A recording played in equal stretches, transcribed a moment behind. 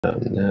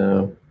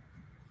Now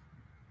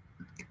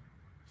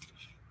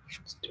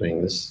it's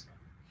doing this.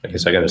 I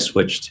guess I got to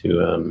switch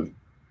to.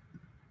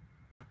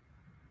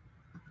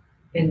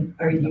 And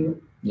are you?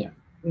 Yeah.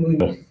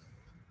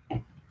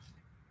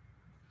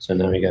 So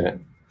now we got it.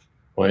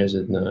 Why is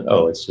it not?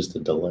 Oh, it's just a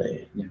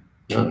delay. Yeah.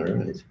 All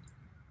right.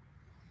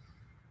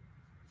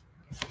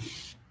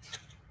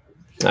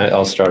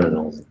 I'll start and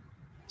I'll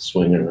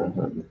swing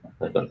around.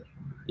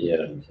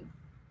 Yeah.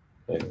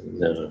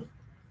 No.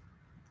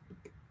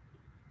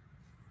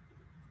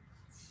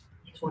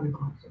 It's 1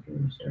 o'clock, so if you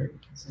want to start, you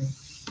can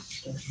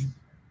say.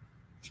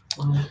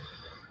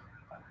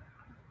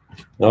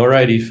 All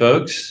righty,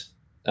 folks.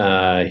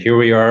 Here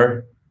we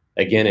are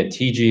again at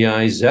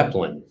TGI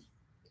Zeppelin.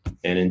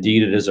 And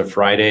indeed, it is a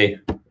Friday.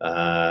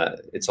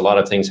 It's a lot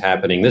of things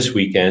happening this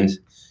weekend.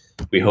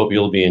 We hope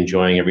you'll be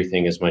enjoying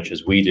everything as much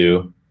as we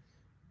do.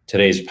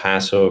 Today's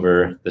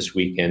Passover. This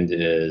weekend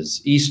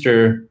is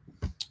Easter.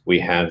 We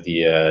have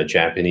the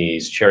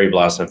Japanese Cherry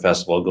Blossom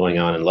Festival going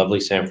on in lovely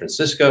San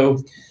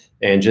Francisco,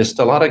 and just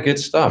a lot of good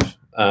stuff.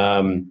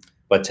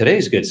 But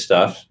today's good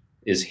stuff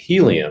is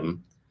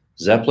Helium,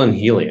 Zeppelin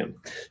Helium.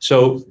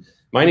 So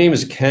my name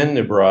is Ken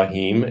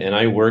Ibrahim, and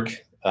I work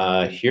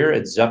here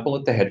at Zepl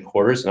at the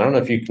headquarters. And I don't know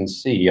if you can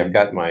see, I've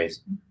got my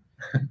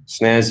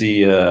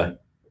snazzy,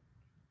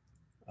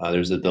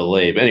 there's a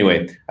delay. But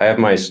anyway, I have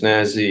my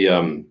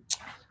snazzy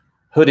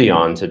hoodie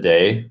on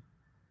today.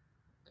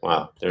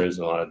 Wow, there is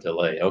a lot of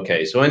delay.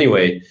 Okay, so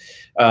anyway,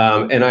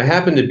 and I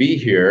happen to be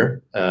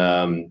here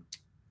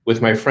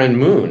with my friend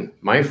Moon,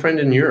 my friend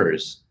and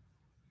yours.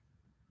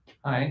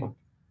 Hi.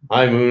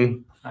 Hi,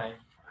 Moon. Hi.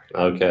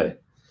 Okay.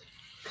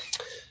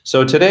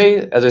 So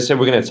today, as I said,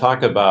 we're going to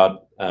talk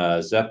about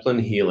Zeppelin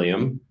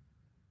Helium.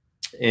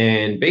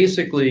 And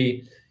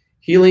basically,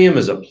 Helium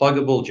is a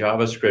pluggable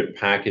JavaScript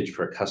package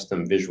for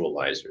custom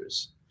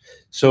visualizers.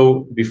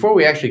 So before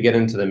we actually get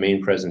into the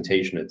main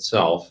presentation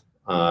itself,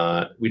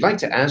 we'd like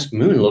to ask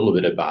Moon a little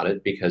bit about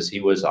it because he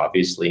was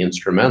obviously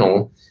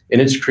instrumental in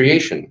its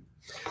creation.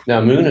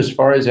 Now, Moon, as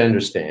far as I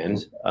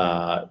understand,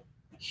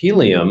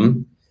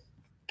 Helium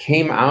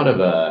came out of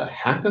a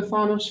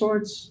hackathon of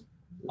sorts?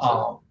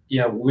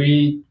 Yeah,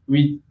 we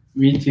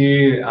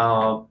do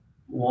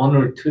 1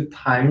 or 2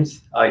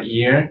 times a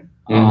year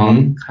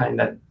kind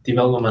of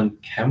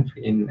development camp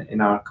in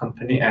our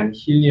company, and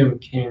Helium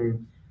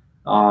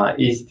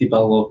is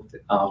developed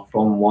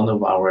from one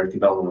of our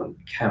development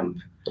camp.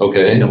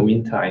 Okay. In the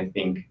winter, I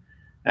think.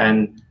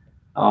 And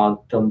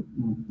the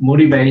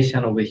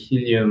motivation of the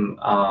Helium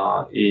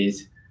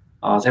is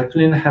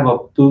Zeppelin have a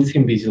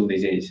built-in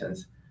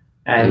visualizations.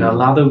 And a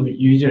lot of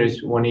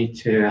users wanted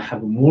to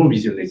have more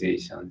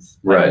visualizations,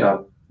 right?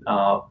 Like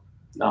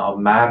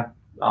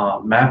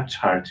map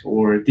chart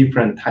or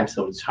different types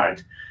of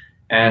chart.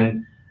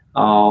 And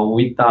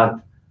we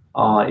thought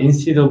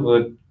instead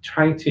of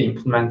trying to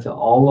implement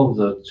all of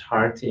the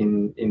chart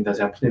in the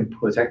Zeppelin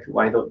project,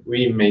 why don't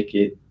we make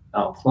it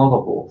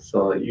pluggable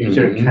so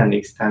user can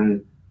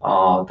extend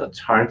the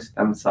charts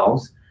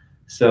themselves.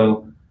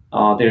 So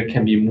there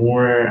can be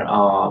more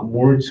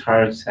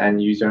charts,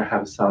 and user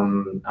have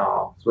some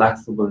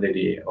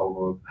flexibility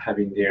of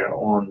having their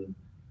own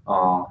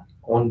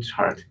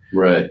chart.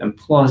 Right. And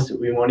plus,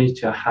 we wanted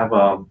to have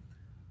a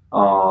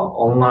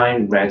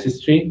online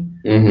registry.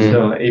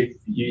 So if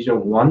user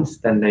wants,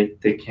 then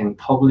they can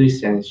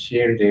publish and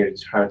share their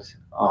charts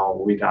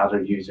with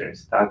other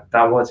users.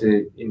 That was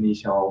the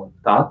initial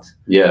thought.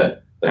 Yeah.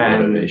 The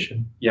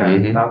motivation. Yeah,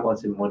 that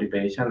was the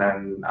motivation,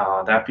 and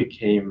that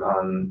became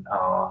an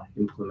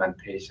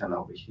implementation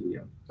of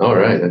Helium. All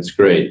right, that's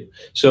great.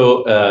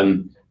 So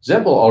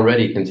Zepl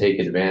already can take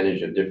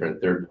advantage of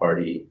different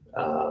third-party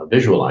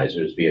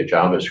visualizers via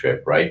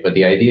JavaScript, right? But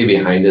the idea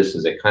behind this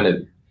is it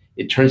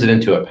turns it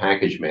into a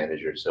package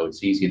manager, so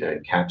it's easy to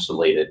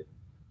encapsulate it,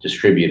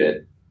 distribute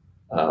it,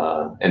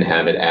 and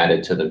have it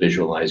added to the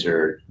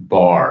visualizer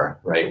bar,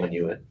 right, when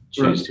you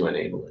choose to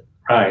enable it.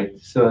 Right.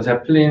 So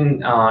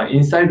Zeppelin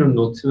inside of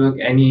notebook,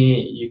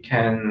 you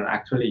can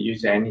actually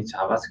use any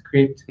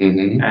JavaScript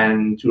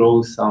and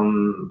draw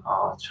some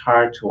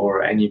chart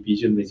or any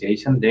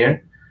visualization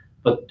there.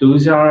 But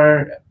those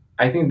are,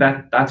 I think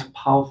that's a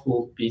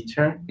powerful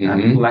feature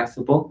and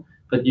flexible.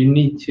 But you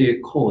need to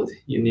code.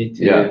 You need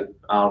to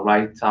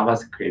write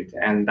JavaScript,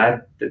 and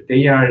that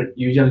they are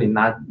usually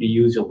not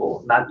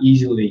reusable, not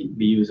easily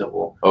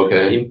reusable.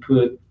 Okay.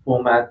 Input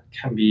format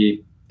can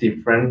be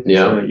different,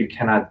 so you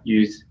cannot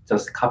use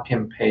just copy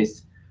and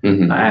paste,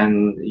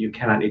 and you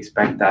cannot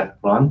expect that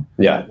run.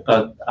 Yeah.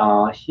 But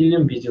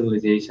Helium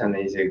visualization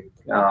is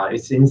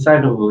it's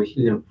inside of a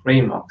Helium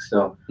framework,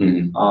 so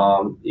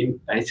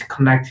it's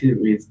connected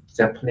with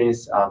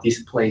Zeppelin's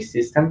display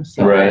system.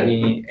 So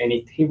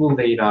any table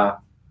data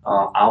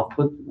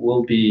output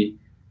will be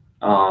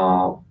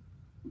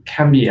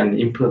can be an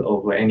input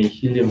of any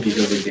Helium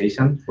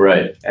visualization.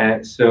 Right.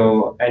 And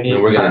so and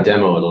we're going to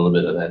demo a little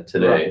bit of that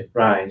today.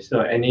 Right.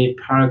 So any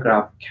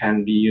paragraph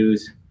can be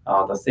used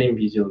the same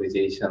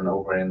visualization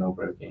over and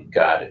over again.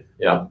 Got it.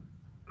 Yeah.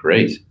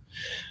 Great.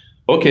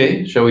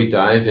 Okay. Shall we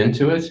dive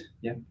into it?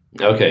 Yeah.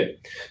 Okay,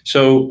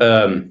 so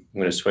I'm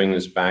going to swing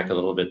this back a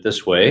little bit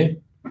this way.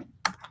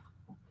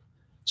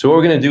 So what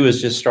we're going to do is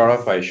just start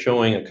off by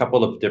showing a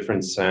couple of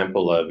different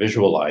sample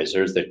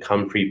visualizers that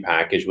come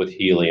pre-packaged with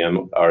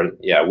Helium, or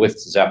yeah, with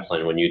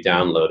Zeppelin when you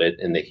download it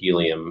in the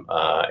Helium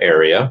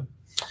area.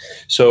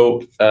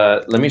 So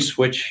let me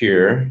switch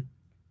here,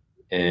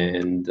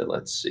 and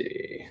let's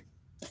see.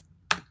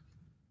 I'm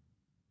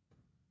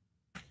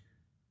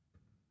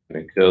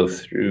going to go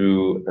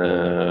through,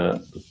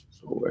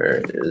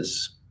 where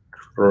is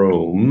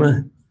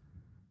Chrome?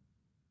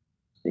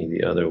 See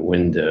the other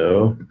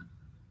window.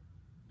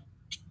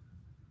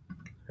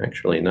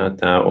 Actually, not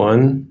that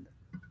one.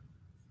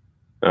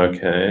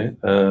 Okay,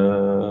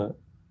 I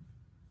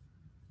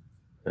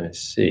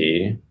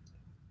see.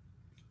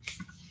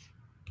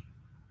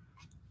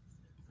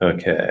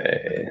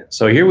 Okay,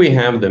 so here we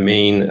have the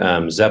main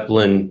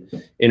Zeppelin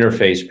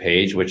interface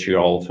page, which you're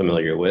all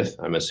familiar with.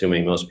 I'm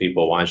assuming most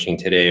people watching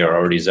today are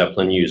already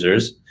Zeppelin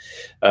users.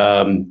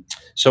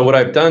 So what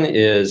I've done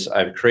is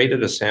I've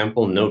created a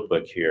sample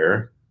notebook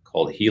here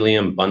called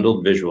Helium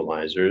Bundled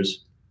Visualizers.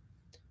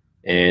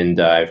 And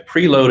I've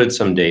preloaded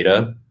some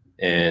data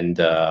and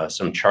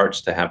some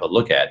charts to have a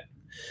look at.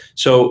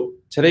 So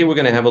today we're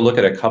going to have a look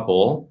at a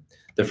couple.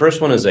 The first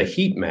one is a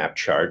heat map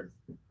chart.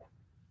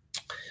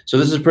 So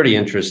this is pretty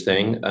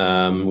interesting.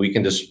 We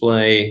can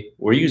display,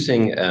 we're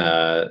using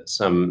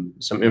some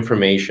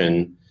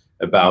information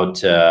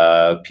about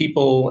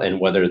people and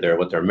what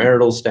their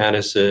marital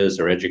status is,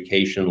 their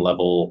education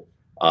level,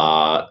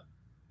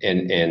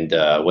 and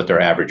what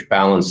their average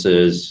balance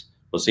is.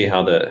 We'll see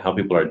how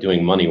people are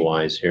doing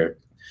money-wise here.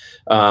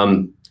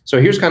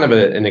 So here's kind of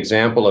an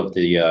example of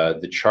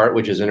the chart,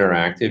 which is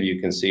interactive. You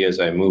can see as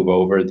I move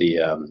over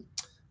the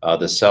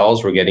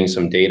cells, we're getting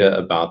some data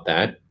about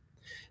that.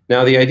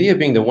 Now, the idea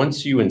being that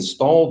once you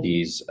install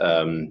these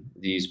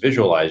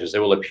visualizers, they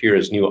will appear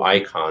as new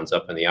icons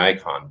up in the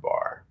icon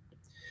bar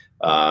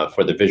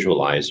for the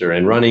visualizer.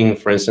 And running,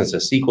 for instance, a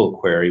SQL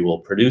query will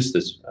produce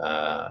this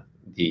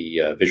the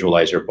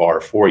visualizer bar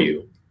for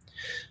you.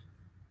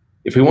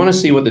 If we want to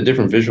see what the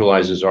different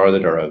visualizers are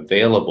that are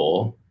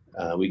available,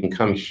 we can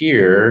come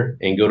here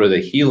and go to the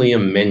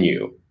Helium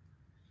menu.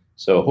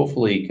 So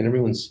hopefully, can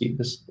everyone see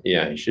this?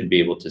 Yeah, you should be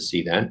able to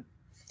see that.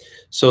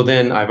 So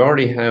then I've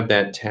already have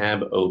that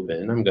tab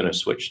open. I'm going to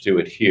switch to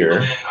it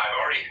here.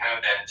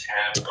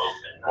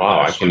 Wow,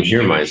 I can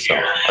hear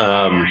myself.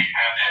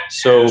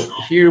 So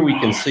here we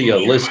can see a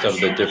list of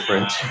the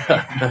different,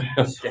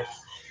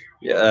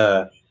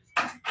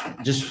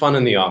 just fun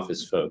in the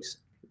office, folks.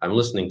 I'm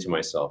listening to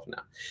myself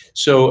now.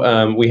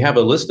 So we have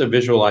a list of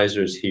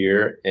visualizers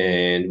here,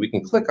 and we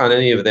can click on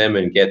any of them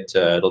and get,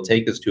 it'll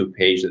take us to a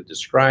page that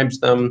describes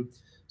them.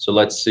 So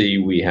let's see,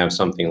 we have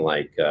something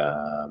like,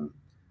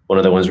 one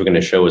of the ones we're going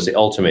to show is the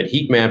ultimate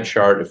heat map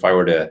chart. If I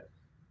were to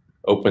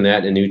open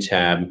that in a new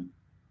tab,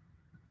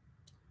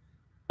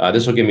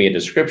 this will give me a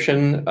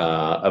description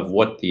of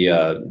what the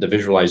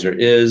visualizer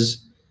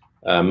is.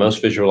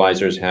 Most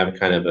visualizers have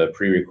kind of a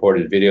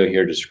pre-recorded video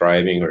here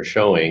describing or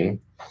showing,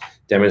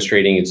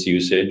 demonstrating its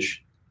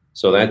usage.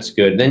 So that's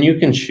good. Then you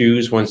can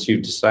choose, once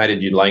you've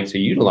decided you'd like to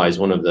utilize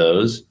one of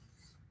those,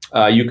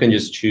 you can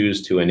just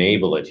choose to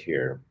enable it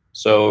here.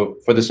 So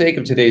for the sake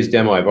of today's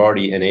demo, I've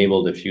already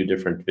enabled a few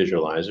different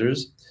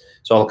visualizers.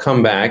 So I'll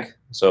come back.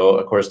 So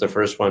of course, the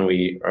first one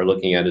we are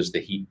looking at is the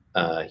heat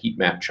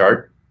map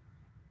chart.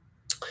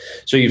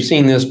 So you've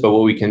seen this, but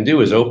what we can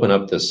do is open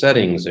up the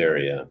settings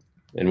area.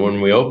 And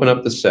when we open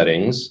up the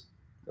settings,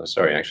 oh,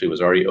 sorry, actually it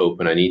was already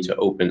open. I need to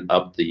open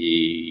up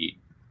the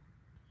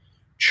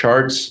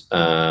charts,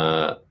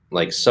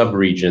 like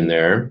sub-region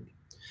there.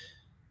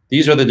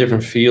 These are the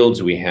different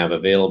fields we have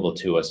available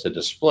to us to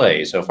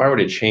display. So if I were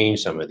to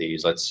change some of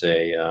these, let's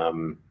say,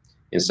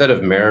 instead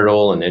of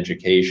marital and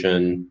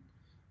education,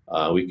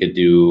 we could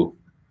do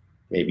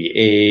maybe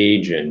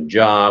age and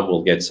job.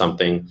 We'll get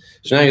something.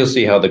 So now you'll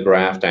see how the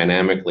graph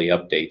dynamically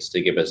updates to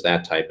give us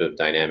that type of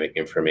dynamic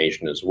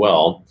information as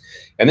well.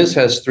 And this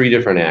has three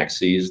different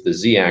axes. The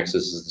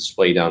z-axis is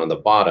displayed down on the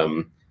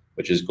bottom,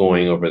 which is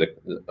going over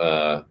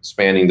the,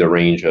 spanning the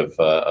range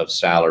of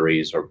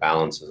salaries or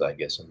balances, I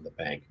guess, in the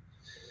bank.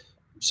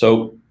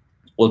 So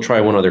we'll try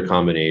one other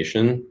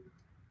combination.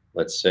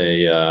 Let's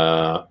say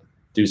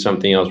do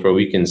something else where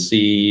we can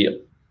see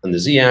on the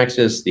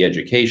z-axis the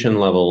education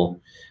level.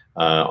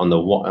 On the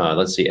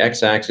let's see,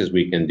 x-axis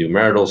we can do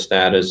marital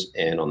status,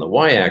 and on the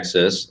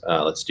y-axis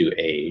let's do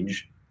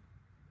age.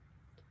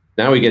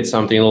 Now we get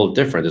something a little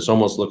different. This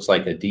almost looks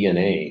like a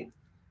DNA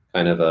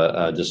kind of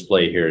a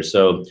display here.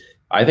 So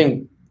I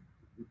think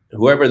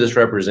whoever this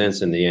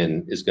represents in the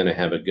end is going to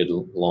have a good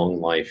long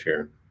life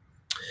here.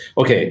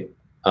 Okay.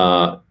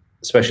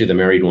 Especially the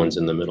married ones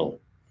in the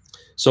middle.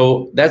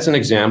 So that's an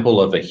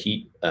example of a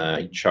heat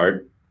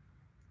chart.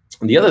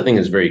 And the other thing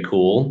that's very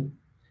cool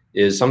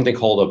is something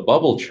called a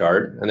bubble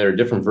chart. And there are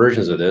different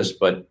versions of this,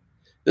 but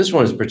this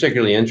one is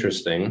particularly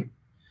interesting.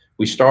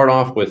 We start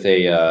off with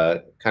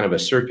a kind of a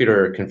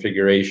circular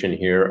configuration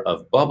here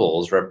of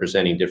bubbles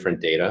representing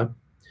different data.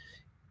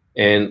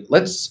 And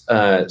let's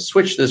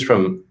switch this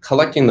from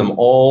collecting them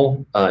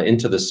all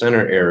into the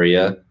center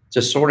area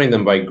to sorting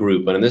them by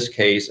group. And in this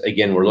case,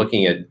 again, we're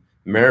looking at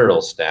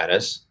marital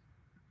status.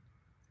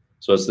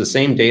 So it's the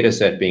same data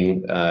set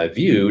being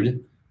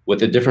viewed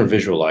with a different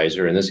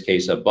visualizer, in this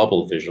case, a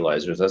bubble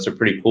visualizer. So that's a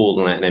pretty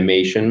cool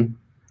animation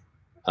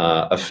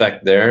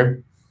effect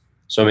there.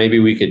 So maybe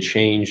we could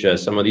change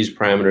some of these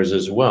parameters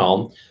as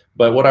well.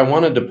 But what I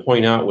wanted to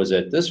point out was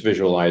that this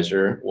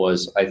visualizer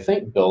was, I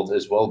think, built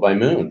as well by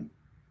Moon.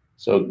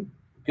 So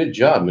good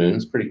job, Moon.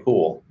 It's pretty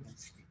cool.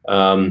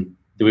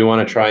 Do we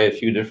want to try a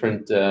few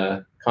different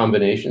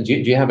combinations? Do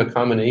you have a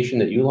combination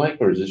that you like,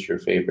 or is this your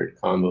favorite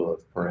combo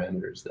of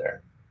parameters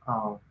there?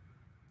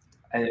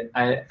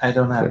 I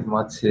don't have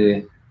much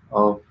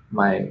of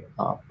my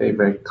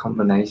favorite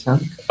combination.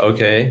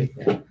 Okay.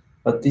 Yeah.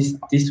 But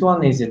this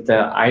one is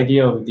the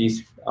idea of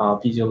this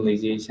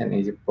visualization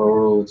is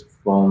borrowed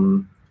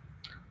from,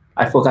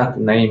 I forgot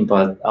the name,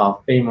 but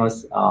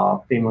famous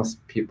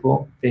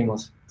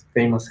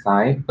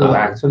guy who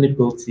actually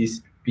built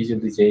this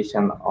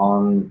visualization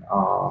on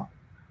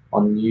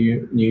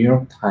New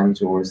York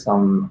Times or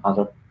some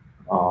other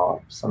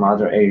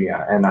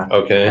area, and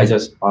I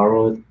just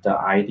borrowed the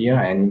idea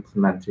and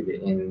implemented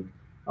it in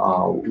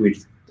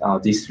with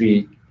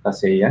D3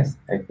 SAS,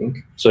 I think.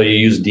 So you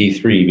use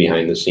D3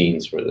 behind the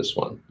scenes for this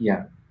one?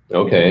 Yeah.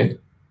 Okay.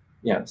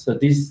 Yeah, so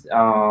this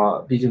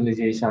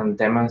visualization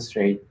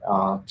demonstrates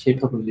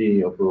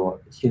capability of a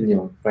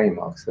Helium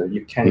framework. So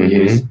you can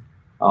use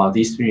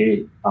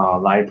D3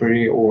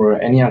 library or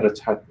any other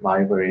chart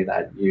library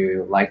that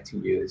you like to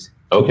use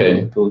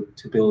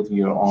to build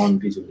your own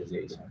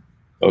visualization.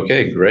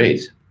 Okay,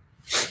 great.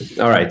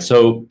 All right,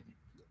 so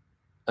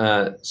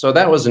so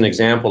that was an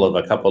example of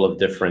a couple of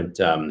different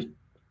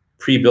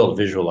pre-built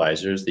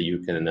visualizers that you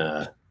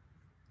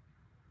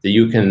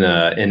can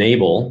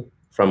enable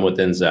from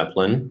within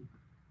Zeppelin.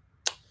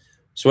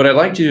 So what I'd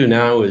like to do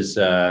now is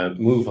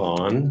move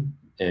on,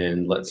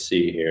 and let's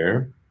see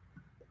here.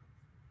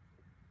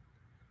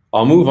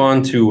 I'll move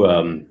on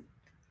to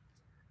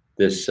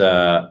this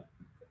kind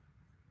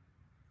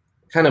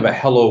of a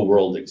hello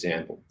world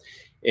example.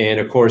 And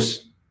of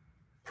course,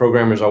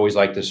 programmers always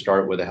like to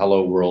start with a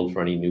hello world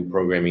for any new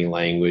programming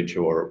language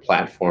or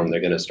platform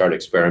they're going to start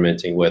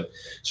experimenting with.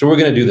 So we're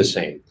going to do the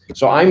same.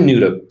 So I'm new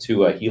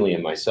to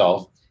Helium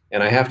myself,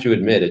 and I have to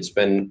admit it's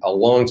been a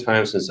long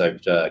time since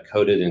I've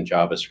coded in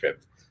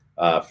JavaScript.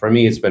 For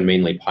me, it's been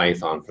mainly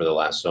Python for the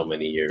last so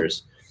many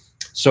years.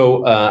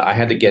 So I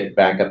had to get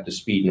back up to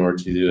speed in order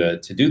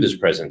to do this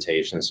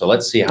presentation. So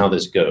let's see how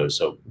this goes.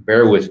 So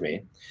bear with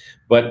me.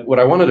 But what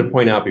I wanted to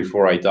point out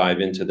before I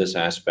dive into this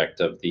aspect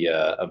of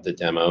the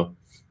demo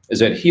is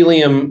that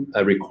Helium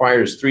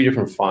requires 3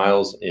 different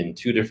files in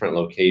 2 different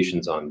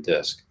locations on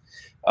disk.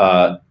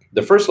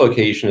 The first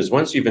location is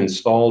once you've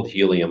installed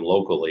Helium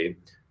locally,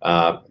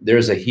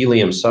 there's a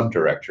Helium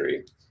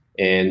subdirectory.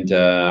 And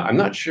I'm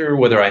not sure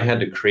whether I had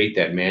to create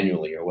that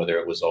manually or whether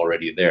it was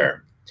already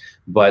there.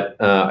 But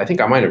I think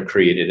I might have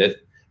created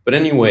it. But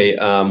anyway,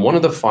 one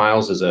of the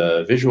files is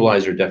a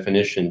visualizer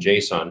definition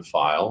JSON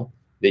file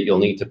that you'll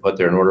need to put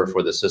there in order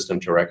for the system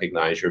to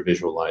recognize your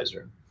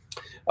visualizer.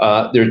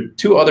 There are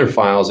 2 other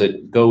files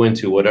that go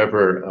into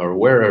whatever or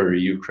wherever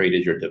you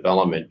created your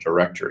development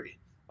directory.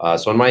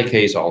 So in my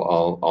case,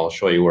 I'll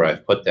show you where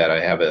I've put that.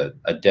 I have a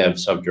dev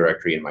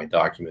subdirectory in my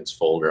documents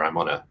folder. I'm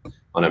on a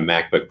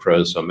MacBook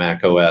Pro, so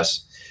Mac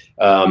OS.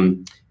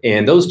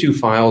 And those 2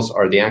 files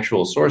are the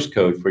actual source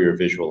code for your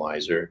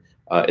visualizer,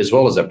 as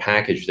well as a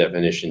package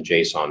definition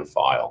JSON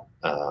file.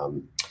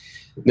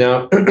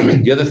 Now,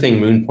 the other thing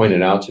Moon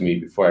pointed out to me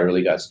before I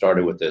really got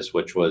started with this,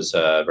 which was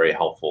very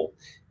helpful,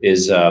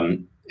 is,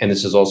 and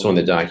this is also in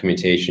the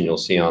documentation you'll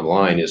see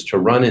online, is to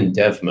run in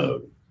dev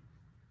mode.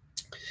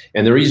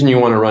 And the reason you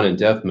want to run in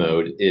dev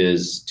mode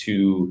is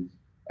to,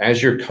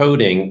 as you're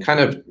coding, kind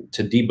of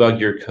to debug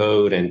your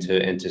code and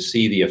to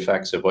see the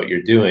effects of what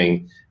you're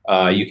doing.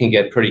 You can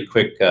get pretty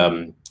quick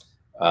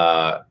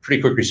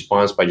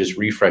response by just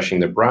refreshing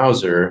the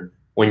browser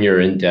when you're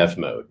in dev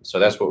mode. So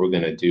that's what we're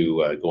going to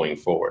do going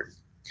forward.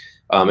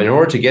 In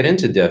order to get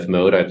into dev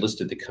mode, I've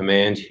listed the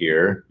command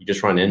here. You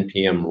just run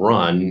npm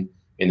run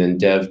and then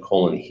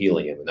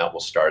dev::helium, and that will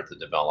start the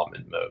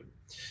development mode.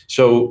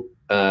 So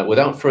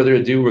without further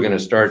ado, we're going to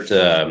start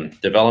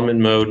development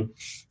mode,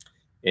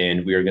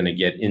 and we are going to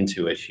get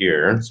into it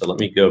here. So let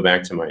me go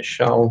back to my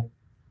shell.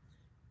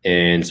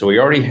 And so we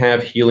already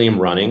have Helium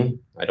running.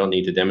 I don't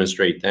need to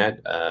demonstrate that.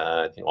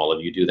 I think all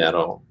of you do that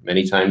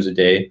many times a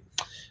day.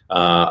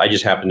 I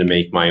just happen to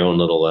make my own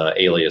little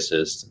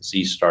aliases,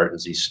 zstart and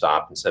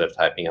zstop, instead of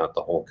typing out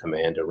the whole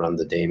command to run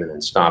the daemon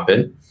and stop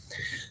it.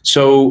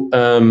 So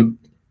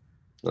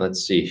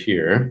let's see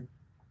here.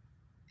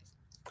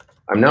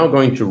 I'm now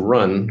going to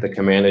run the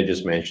command I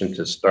just mentioned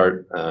to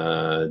start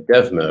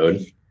dev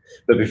mode.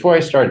 But before I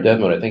start dev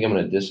mode, I think I'm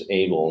going to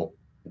disable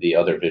the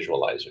other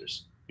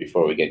visualizers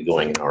before we get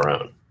going in our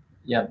own.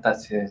 Yeah,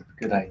 that's a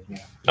good idea.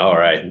 All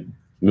right.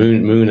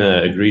 Moon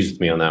agrees with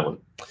me on that one.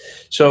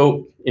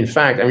 So in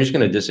fact, I'm just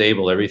going to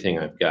disable everything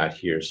I've got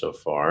here so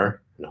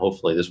far, and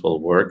hopefully this will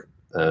work.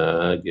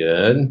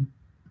 Good.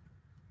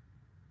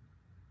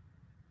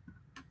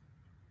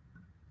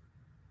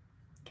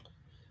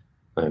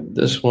 I have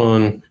this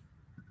one,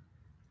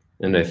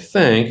 and I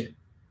think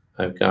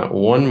I've got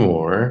one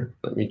more.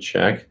 Let me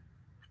check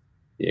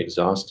the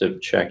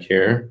exhaustive check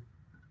here.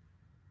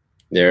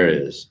 There it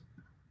is.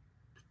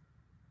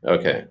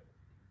 Okay.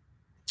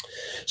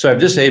 So I've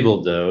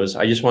disabled those.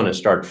 I just want to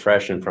start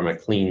fresh and from a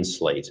clean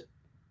slate.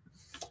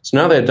 So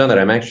now that I've done that,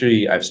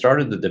 I've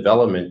started the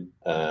development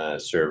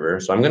server.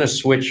 So I'm going to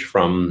switch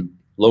from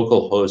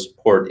localhost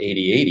port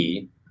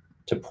 8080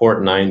 to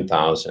port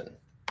 9000.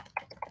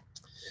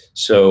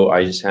 So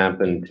I just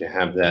happen to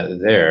have that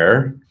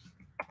there.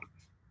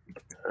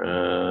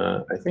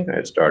 I think I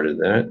had started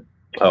that.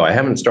 Oh, I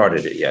haven't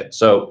started it yet.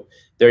 So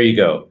there you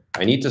go.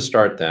 I need to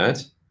start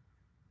that.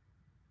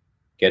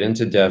 Get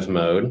into dev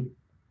mode.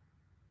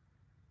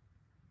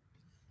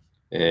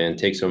 And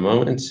takes a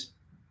moment.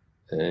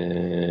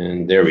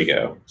 And there we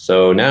go.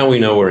 So now we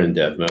know we're in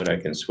dev mode. I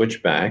can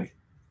switch back.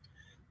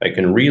 I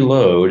can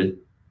reload,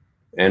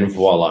 and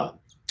voila.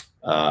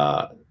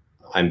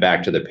 I'm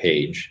back to the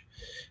page.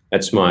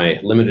 That's my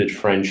limited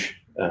French.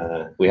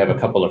 We have a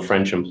couple of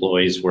French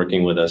employees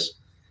working with us.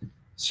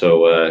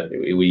 So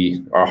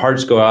our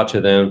hearts go out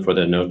to them for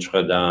the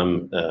Notre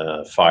Dame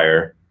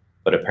fire,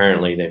 but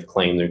apparently they've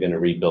claimed they're going to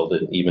rebuild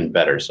it even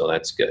better, so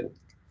that's good.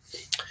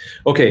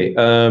 Okay,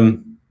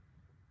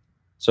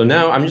 so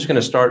now I'm just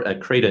going to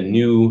create a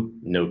new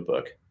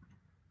notebook.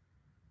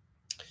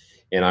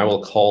 And I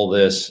will call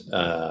this,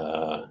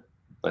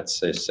 let's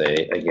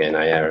say again,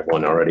 I have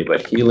one already,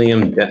 but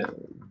Helium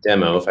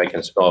demo, if I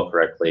can spell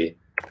correctly,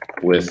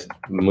 with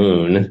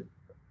Moon.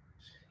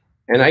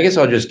 And I guess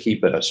I'll just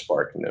keep it a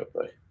Spark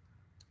notebook.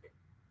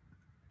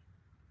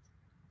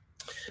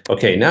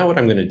 Okay, now what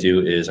I'm going to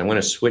do is I'm going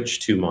to switch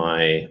to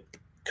my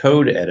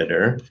code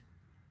editor.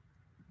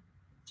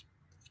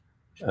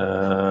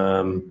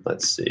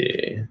 Let's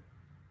see,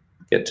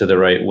 get to the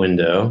right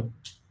window.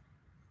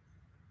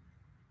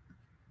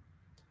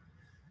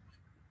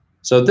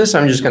 So this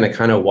I'm just going to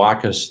kind of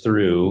walk us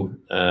through.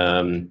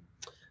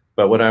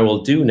 But what I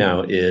will do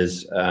now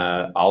is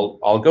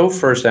I'll go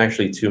first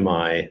actually to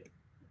my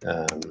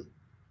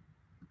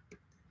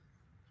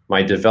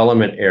my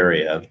development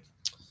area.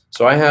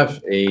 So I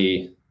have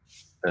a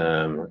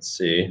let's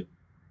see, is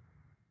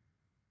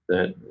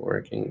that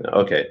working?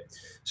 Okay.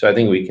 So I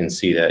think we can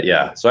see that,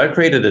 yeah. So I've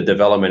created a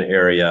development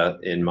area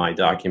in my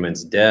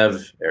documents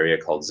dev area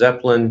called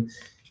Zeppelin.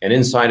 And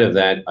inside of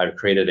that, I've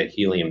created a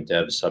Helium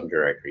dev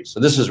subdirectory. So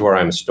this is where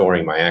I'm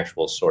storing my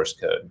actual source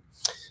code.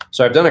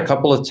 So I've done a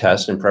couple of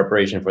tests in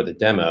preparation for the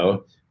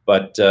demo,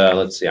 but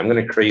let's see, I'm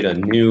going to create a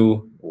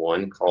new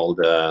one called,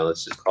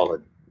 let's just call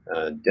it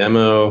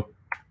demo.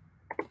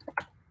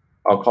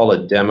 I'll call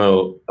it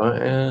demo,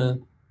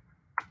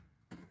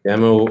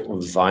 demo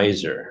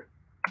visor.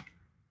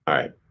 All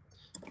right.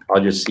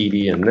 I'll just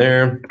CD in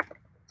there.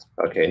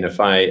 Okay, and if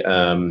I,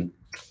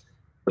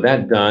 with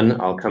that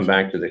done, I'll come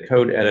back to the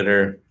code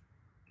editor.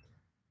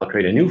 I'll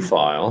create a new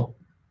file.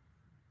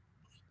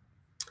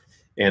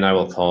 And I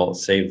will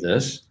save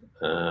this.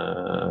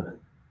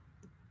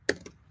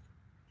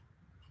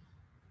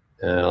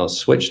 I'll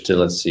switch to,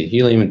 let's see,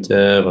 Helium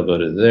dev. I'll go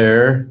to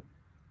there.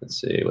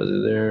 Let's see, was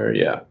it there?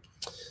 Yeah.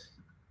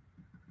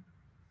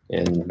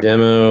 And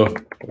demo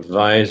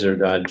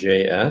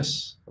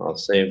visor.js. I'll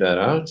save that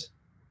out.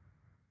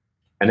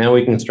 And now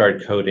we can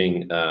start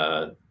coding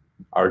our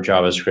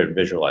JavaScript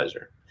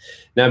visualizer.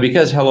 Now,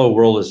 because Hello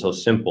World is so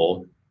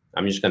simple,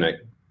 I'm just going to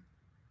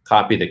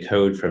copy the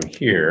code from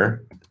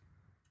here,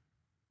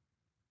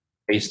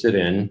 paste it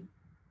in.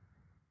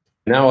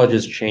 Now I'll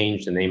just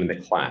change the name of the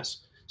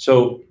class.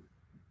 So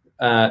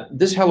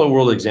this Hello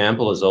World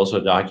example is also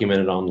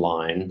documented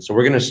online. So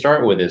we're going to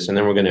start with this, and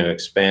then we're going to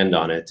expand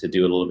on it to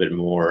do a little bit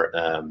more,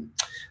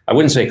 I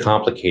wouldn't say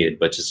complicated,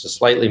 but just a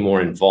slightly more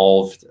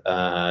involved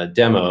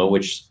demo,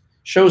 which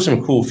shows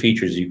some cool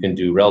features you can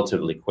do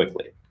relatively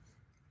quickly.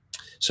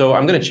 So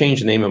I'm going to change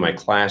the name of my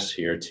class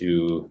here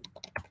to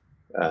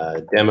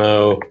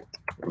demo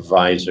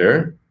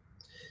visor.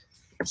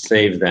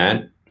 Save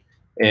that.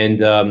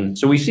 And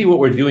so we see what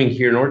we're doing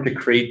here. In order to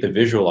create the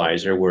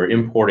visualizer, we're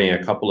importing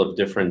a couple of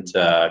different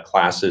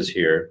classes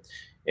here,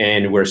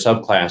 and we're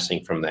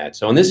subclassing from that.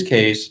 So in this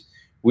case,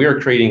 we are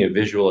creating a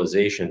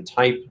visualization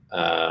type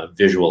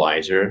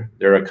visualizer.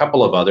 There are a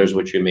couple of others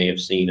which you may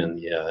have seen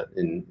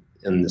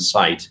in the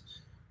site,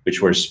 which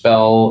were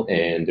spell,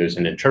 and there's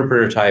an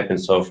interpreter type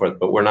and so forth,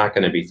 but we're not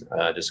going to be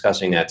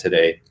discussing that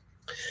today.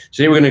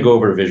 Today we're going to go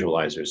over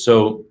visualizers.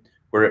 So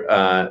we're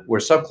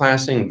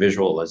subclassing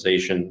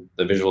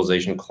the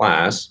visualization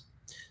class.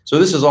 So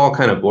this is all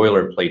kind of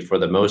boilerplate for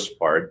the most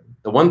part.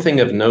 The one thing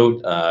of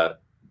note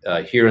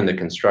here in the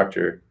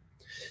constructor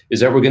is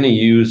that we're going to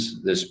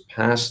use this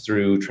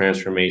pass-through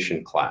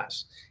transformation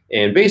class.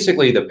 And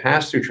basically the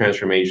pass-through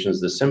transformation is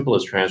the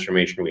simplest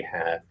transformation we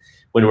have,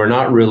 when we're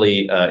not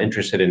really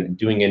interested in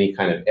doing any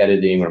kind of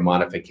editing or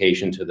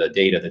modification to the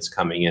data that's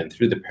coming in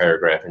through the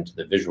paragraph into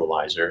the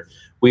visualizer,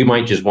 we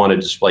might just want to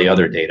display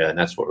other data, and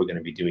that's what we're going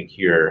to be doing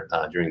here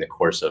during the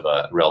course of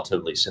a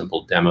relatively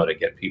simple demo to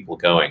get people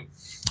going.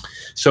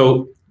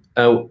 So,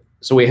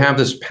 so we have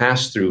this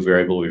pass-through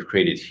variable we've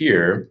created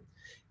here,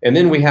 and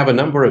then we have a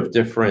number of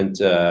different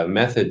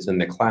methods in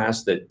the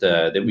class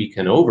that we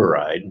can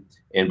override,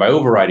 and by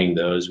overriding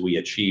those, we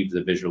achieve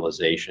the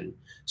visualization.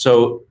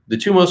 So the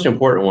two most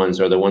important ones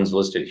are the ones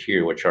listed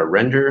here, which are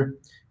render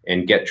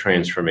and get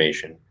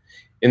transformation.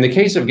 In the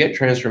case of get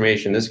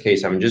transformation, in this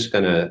case, I'm just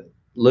going to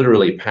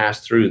literally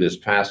pass through this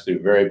pass-through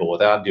variable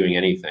without doing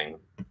anything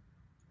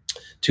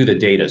to the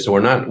data. So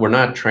we're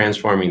not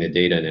transforming the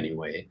data in any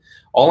way.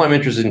 All I'm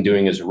interested in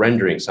doing is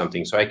rendering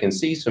something so I can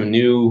see some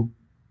new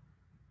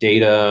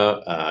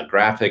data,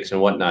 graphics,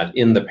 and whatnot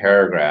in the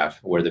paragraph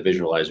where the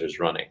visualizer is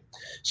running.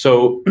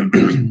 So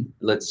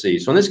let's see.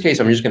 So in this case,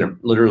 I'm just going to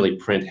literally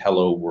print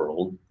hello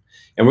world,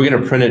 and we're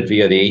going to print it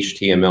via the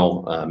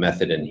HTML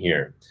method in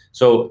here.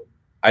 So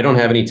I don't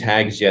have any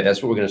tags yet.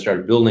 That's what we're going to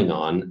start building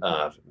on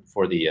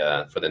for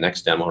the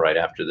next demo right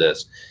after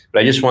this.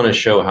 But I just want to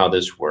show how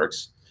this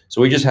works.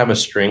 So we just have a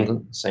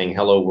string saying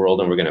hello world,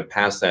 and we're going to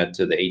pass that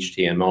to the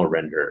HTML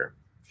renderer.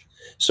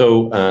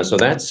 So so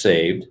that's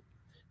saved.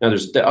 Now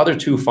there's the other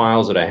two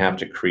files that I have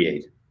to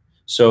create.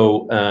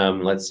 So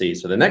let's see.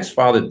 So the next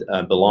file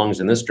that belongs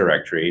in this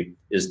directory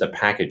is the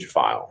package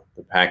file,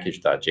 the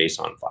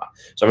package.json file.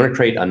 So I'm going to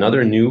create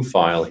another new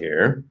file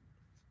here.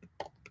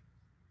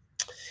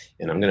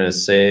 And I'm going to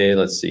say,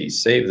 let's see,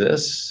 save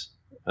this,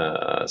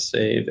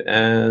 save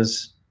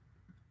as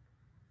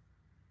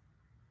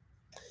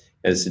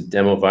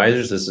demo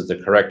visors. This is the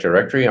correct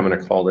directory. I'm going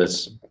to call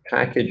this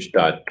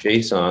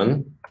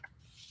package.json.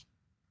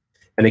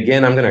 And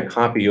again, I'm going to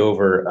copy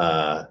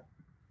over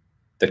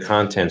the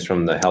contents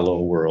from the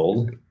hello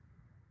world.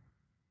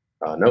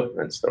 Nope,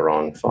 that's the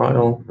wrong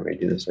file. Let me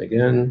do this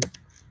again.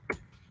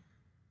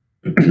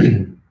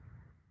 Here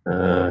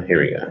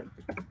we go.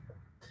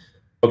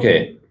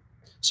 Okay,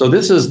 so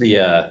this is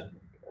the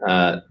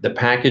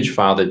package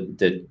file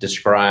that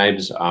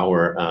describes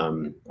our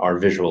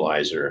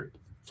visualizer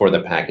for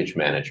the package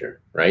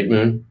manager, right,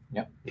 Moon?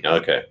 Yeah.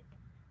 Okay.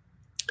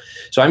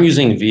 So I'm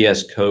using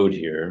VS Code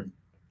here.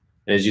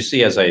 And as you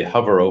see, as I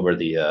hover over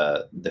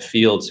the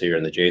fields here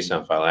in the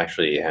JSON file,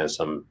 actually it has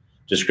some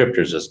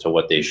descriptors as to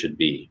what they should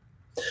be.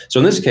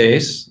 So in this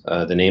case,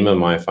 the name of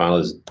my file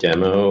is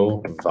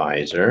demo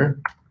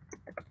visor.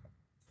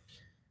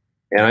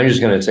 And I'm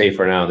just going to say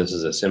for now, this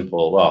is a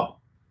simple,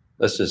 well,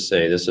 let's just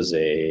say this is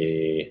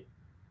a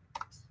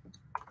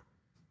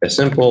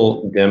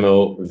simple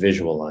demo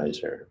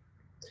visualizer.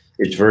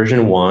 It's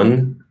version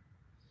 1.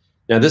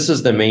 Now this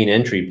is the main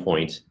entry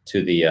point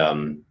to the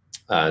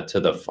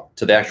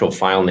actual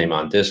file name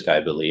on disk,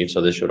 I believe.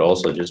 So this should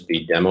also just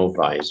be demo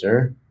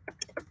visor.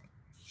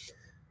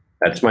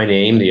 That's my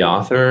name, the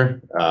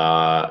author,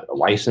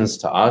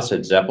 licensed to us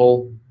at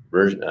Zepl,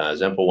 version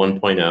Zepl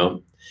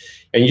 1.0.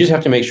 And you just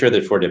have to make sure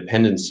that for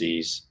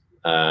dependencies,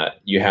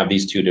 you have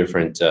these two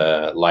different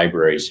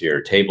libraries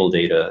here, table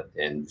data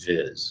and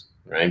viz,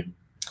 right?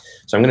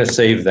 So I'm going to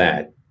save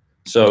that.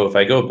 So if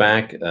I go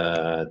back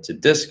to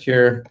disk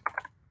here,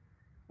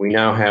 we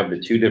now have the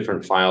two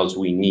different files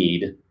we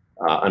need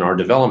on our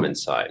development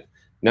side.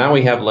 Now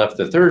we have left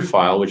the third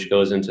file, which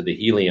goes into the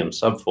Helium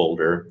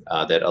subfolder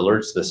that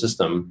alerts the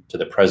system to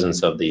the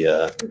presence of the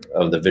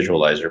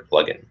visualizer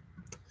plugin.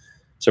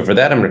 So for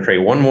that, I'm going to create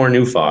one more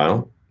new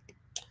file.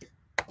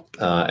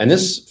 And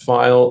this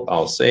file,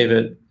 I'll save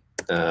it.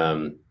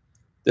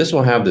 This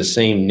will have the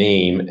same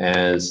name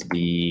as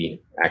the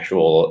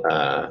actual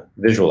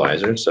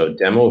visualizer. So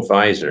demo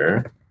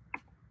visor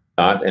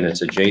dot, and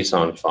it's a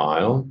JSON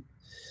file.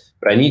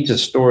 But I need to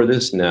store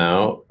this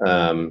now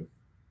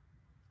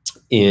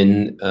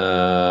in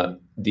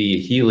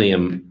the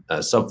Helium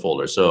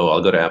subfolder. So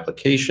I'll go to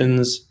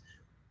Applications.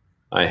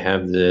 I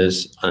have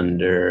this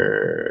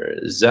under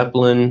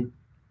Zeppelin.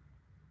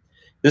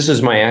 This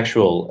is my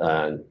actual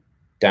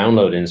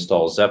download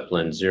install,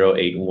 Zeppelin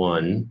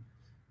 081.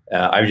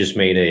 I've just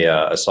made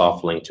a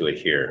soft link to it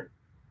here.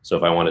 So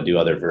if I want to do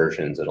other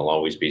versions, it'll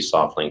always be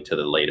soft link to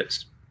the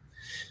latest.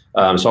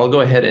 So I'll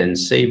go ahead and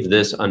save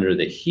this under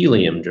the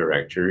Helium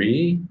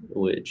directory,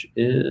 which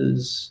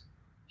is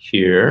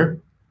here.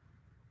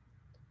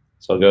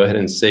 So I'll go ahead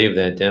and save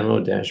that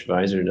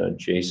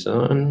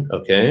demo-visor.json.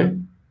 Okay.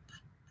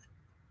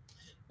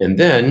 And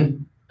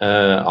then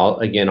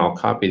I'll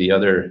copy the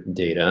other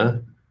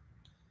data,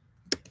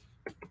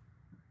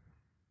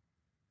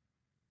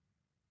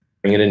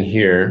 bring it in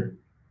here.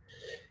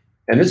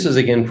 And this is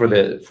again for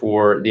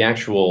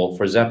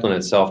Zeppelin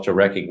itself to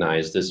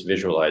recognize this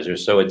visualizer.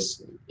 So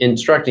it's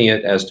instructing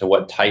it as to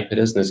what type it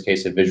is, in this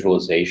case a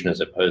visualization as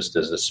opposed to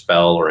a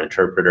spell or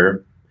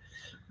interpreter.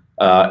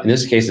 In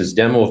this case it's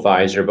demo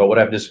visor, but what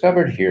I've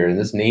discovered here in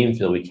this name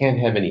field, we can't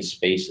have any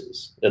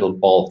spaces. It'll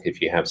bulk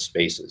if you have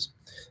spaces.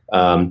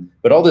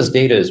 But all this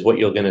data is what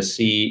you're going to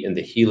see in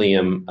the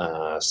Helium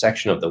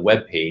section of the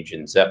web page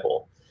in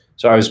Zepl.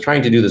 So I was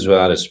trying to do this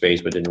without a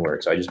space, but didn't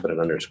work. So I just put an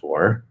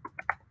underscore.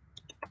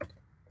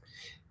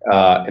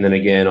 And then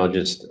again, I'll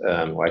just,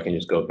 I can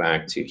just go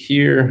back to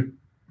here,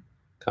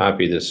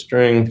 copy this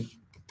string.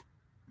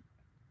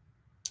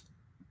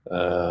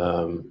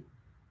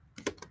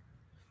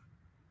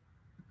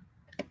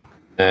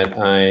 That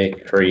I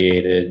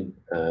created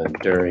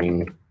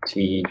during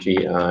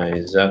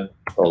TGI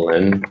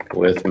Zeppelin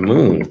with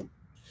Moon.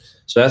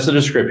 So that's the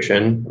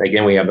description.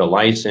 Again, we have the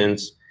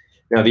license.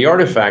 Now the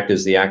artifact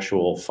is the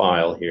actual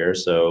file here.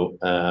 So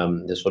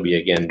this will be,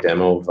 again,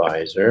 demo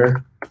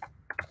visor,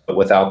 but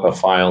without the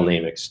file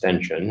name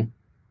extension.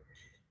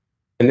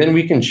 And then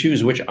we can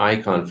choose which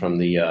icon from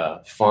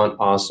the Font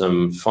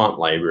Awesome font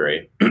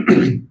library.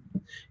 In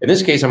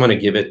this case, I'm going to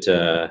give it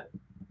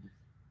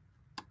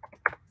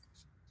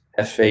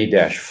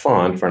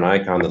FA-font for an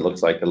icon that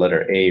looks like the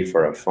letter A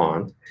for a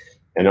font.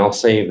 And I'll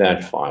save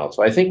that file.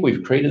 So I think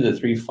we've created the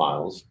 3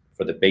 files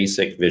for the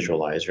basic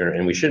visualizer,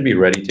 and we should be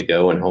ready to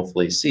go and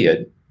hopefully see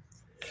it,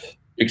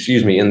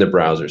 excuse me, in the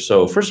browser.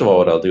 So first of all,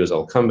 what I'll do is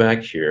I'll come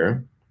back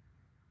here.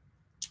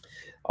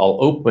 I'll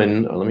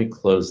open, let me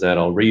close that.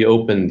 I'll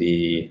reopen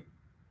the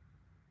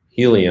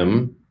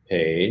Helium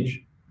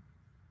page.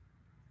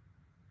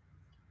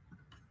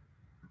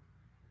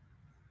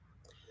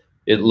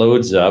 It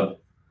loads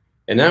up.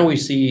 And now we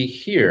see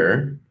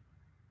here,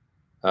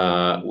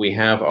 we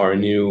have our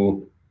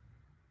new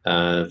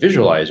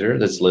visualizer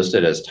that's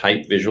listed as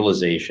type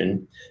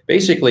visualization.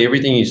 Basically,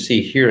 everything you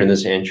see here in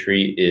this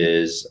entry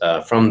is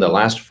from the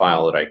last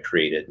file that I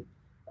created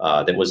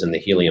that was in the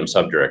Helium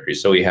subdirectory.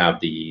 So we have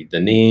the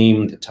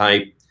name, the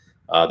type,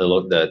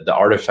 the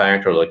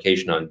artifact or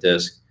location on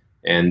disk,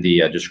 and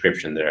the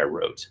description that I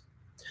wrote.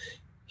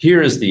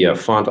 Here is the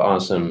Font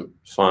Awesome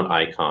font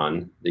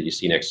icon that you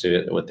see next to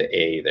it with the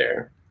A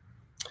there.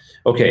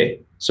 Okay,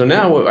 so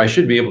now what I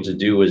should be able to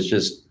do is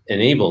just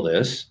enable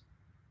this.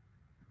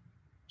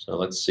 So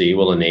let's see,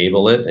 we'll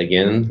enable it.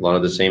 Again, a lot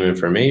of the same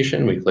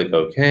information. We click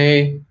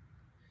OK.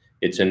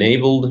 It's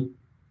enabled.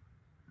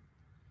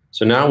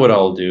 So now what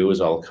I'll do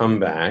is I'll come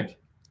back.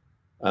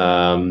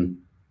 And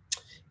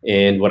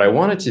what I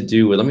wanted to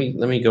do, let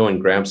me go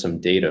and grab some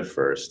data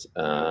first.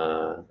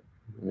 Let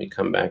me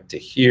come back to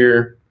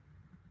here.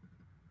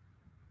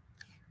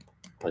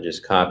 I'll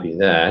just copy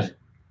that.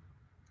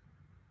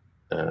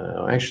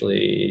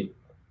 Actually,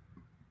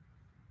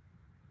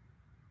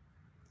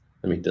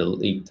 let me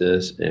delete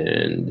this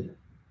and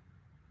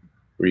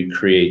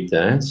recreate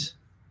that.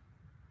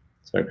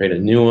 So I create a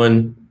new one.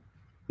 In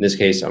this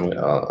case,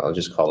 I'll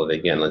just call it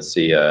again. Let's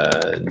see,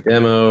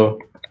 demo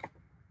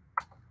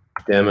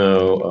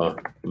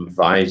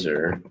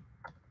visor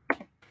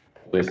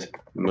with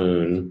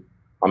Moon.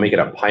 I'll make it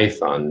a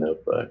Python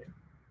notebook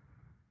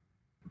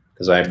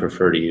because I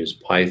prefer to use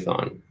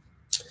Python.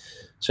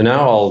 So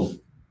now I'll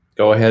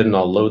go ahead and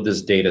I'll load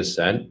this data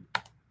set.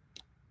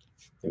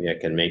 Maybe I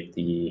can make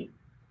the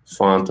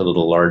font a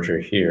little larger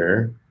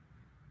here.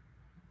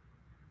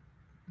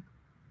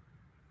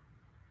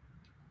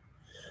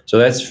 So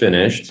that's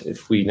finished.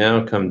 If we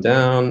now come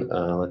down,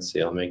 let's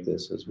see, I'll make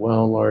this as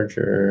well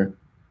larger.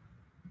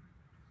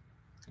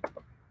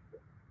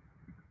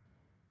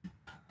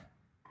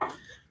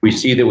 We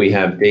see that we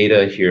have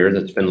data here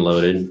that's been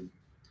loaded.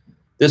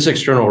 This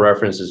external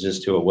reference is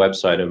just to a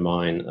website of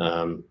mine,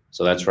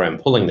 so that's where I'm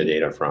pulling the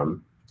data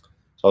from.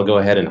 So I'll go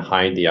ahead and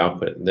hide the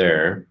output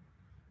there.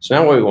 So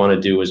now what we want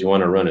to do is we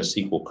want to run a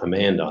SQL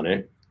command on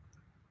it.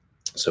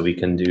 So we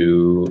can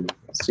do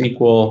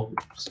SQL,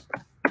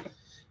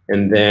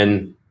 and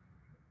then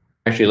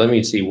actually let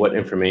me see what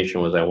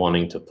information was I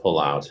wanting to pull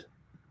out.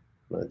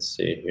 Let's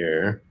see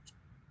here.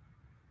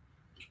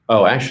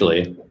 Oh,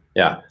 actually,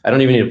 yeah, I don't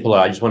even need to pull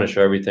out. I just want to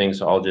show everything,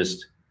 so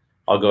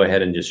I'll go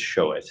ahead and just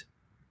show it.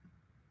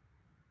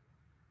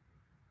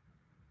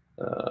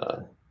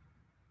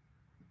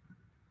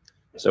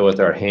 So with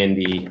our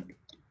handy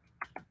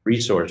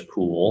resource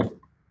pool,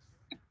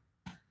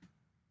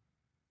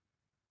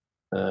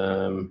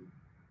 did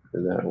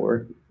that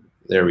work?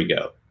 There we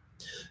go.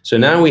 So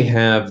now we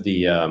have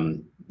the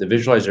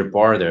visualizer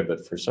bar there,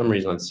 but for some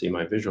reason, let's see,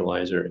 my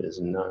visualizer is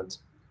not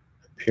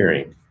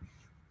appearing.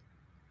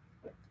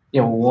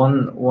 Yeah,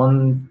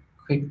 one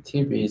quick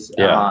tip is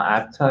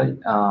after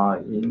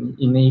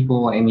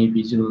enable any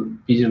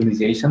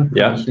visualization from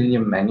the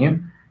Helium menu,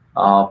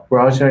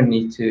 browser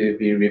needs to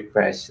be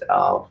refreshed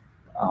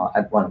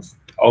at once.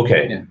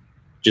 Okay, yeah.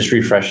 Just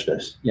refresh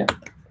this. Yeah.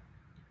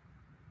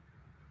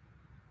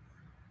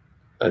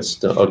 That's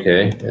still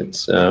okay.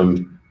 It's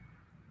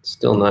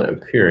still not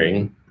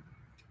appearing.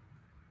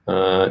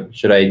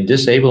 Should I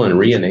disable and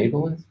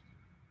re-enable it?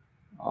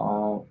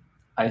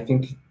 I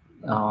think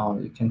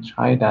you can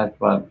try that,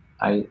 but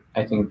I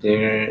think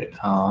there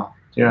are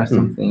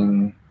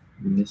something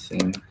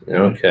missing.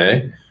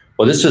 Okay.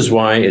 Well, this is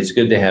why it's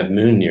good to have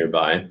Moon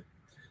nearby.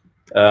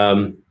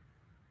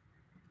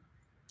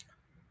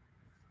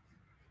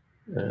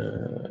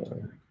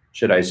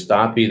 Should I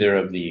stop either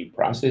of the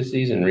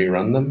processes and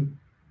rerun them?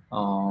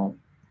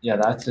 Yeah,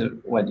 that's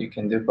what you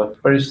can do. But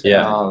first,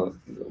 Yeah.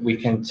 we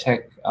can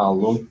check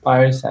load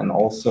files, and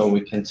also we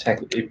can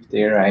check if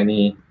there are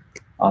any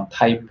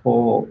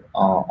typo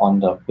on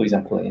the, for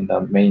example, in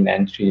the main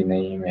entry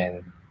name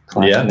and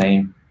class Yeah.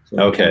 name. So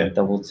we Okay. can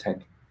double check.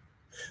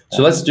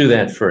 So let's do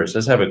that first.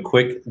 Let's have a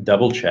quick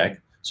double check.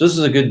 So this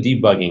is a good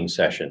debugging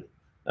session.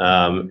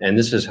 And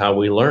this is how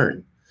we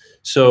learn.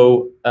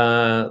 So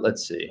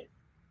let's see.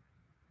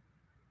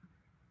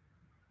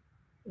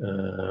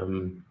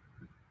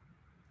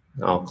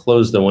 I'll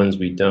close the ones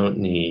we don't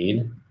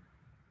need.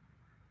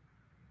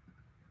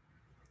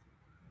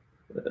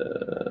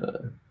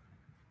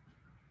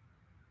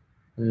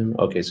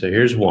 Okay, so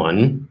here's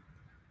one.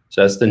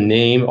 So that's the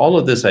name. All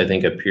of this, I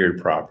think,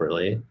 appeared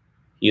properly.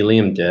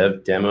 Helium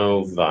dev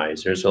demo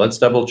visor. So let's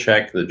double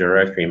check the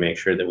directory, make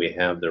sure that we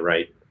have the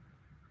right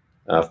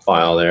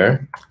file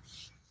there.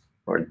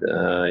 Or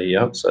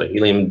yep, so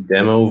Helium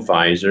demo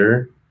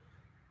visor,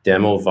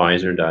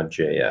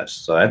 demovisor.js.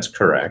 So that's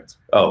correct.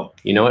 Oh,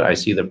 you know what? I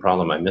see the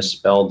problem. I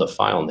misspelled the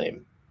file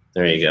name.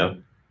 There you go.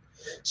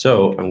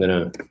 So I'm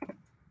gonna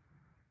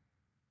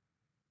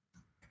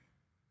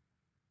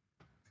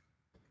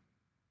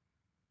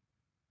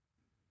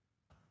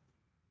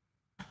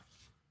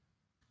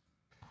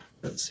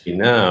let's see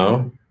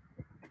now.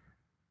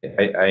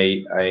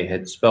 I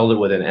had spelled it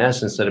with an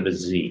S instead of a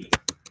Z.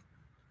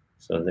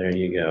 So there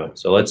you go.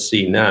 So let's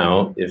see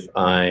now if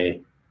I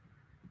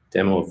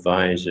demo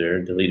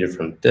visor, delete it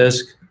from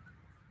disk.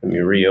 Let me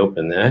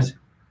reopen that.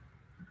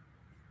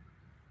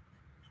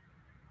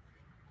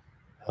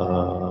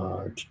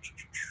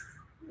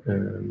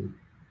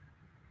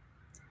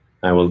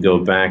 I will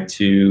go back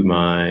to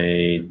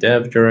my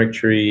dev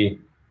directory,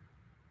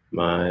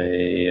 my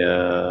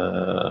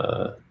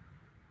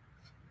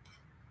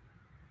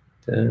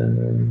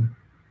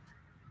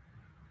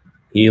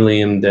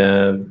Helium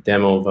dev,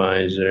 demo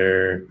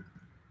visor.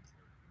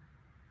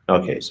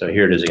 Okay, so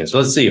here it is again. So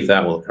let's see if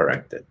that will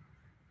correct it.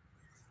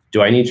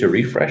 Do I need to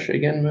refresh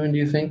again, Moon, do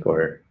you think,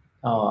 or?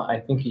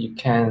 I think you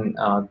can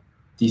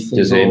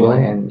Disable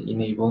and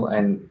enable,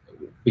 and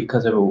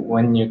because of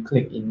when you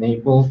click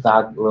enable,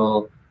 that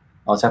will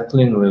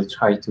Zeppelin will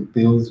try to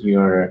build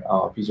your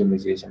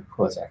visualization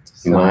project.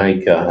 So, my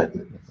God.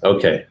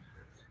 Okay,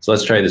 so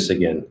let's try this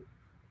again.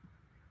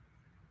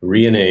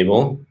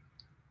 Re-enable.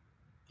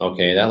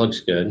 Okay, that looks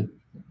good.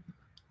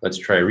 Let's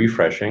try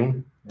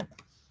refreshing.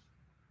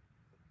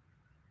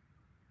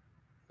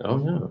 Oh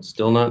no,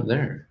 still not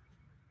there.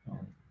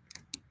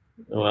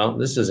 Well,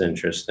 this is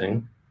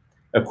interesting.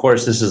 Of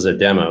course, this is a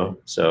demo,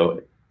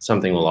 so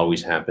something will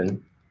always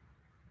happen.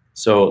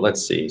 So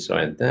let's see. So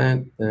I had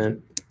that.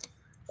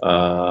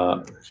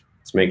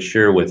 Let's make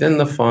sure within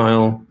the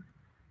file,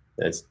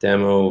 that's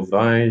demo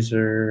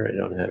visor. I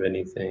don't have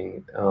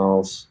anything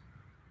else.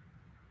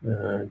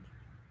 That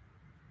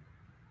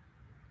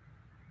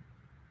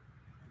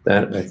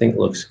I think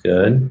looks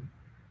good.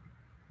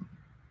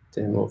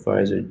 Demo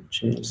visor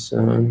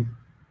JSON.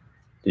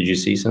 Did you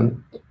see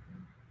something?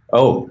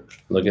 Oh,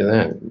 look at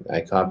that.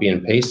 I copy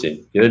and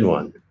pasted. Good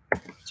one.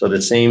 So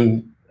the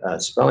same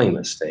spelling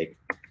mistake.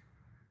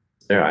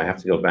 There, I have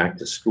to go back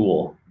to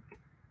school.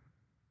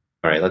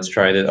 All right, let's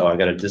try that. Oh, I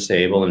got to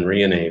disable and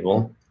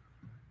re-enable.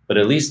 But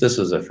at least this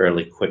is a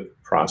fairly quick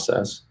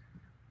process.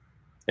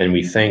 And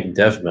we thank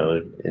dev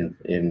mode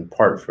in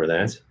part for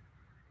that.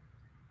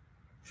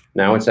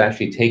 Now it's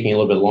actually taking a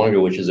little bit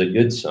longer, which is a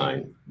good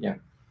sign. Yeah.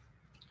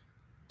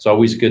 It's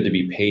always good to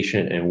be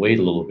patient and wait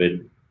a little bit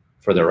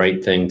for the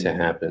right thing to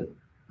happen.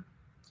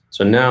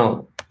 So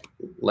now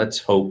let's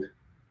hope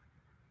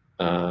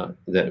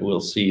that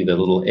we'll see the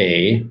little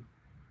A.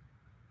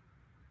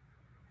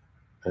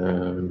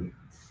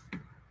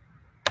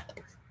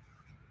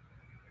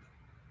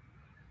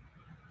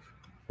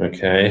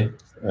 Okay,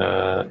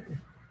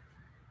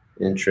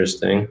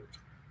 interesting.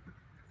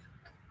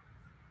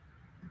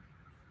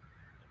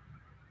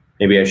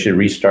 Maybe I should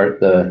restart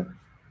the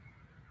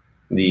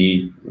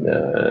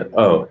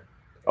oh,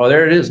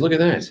 there it is. Look at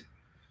that.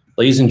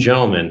 Ladies and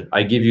gentlemen,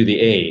 I give you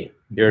the A.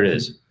 Here it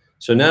is.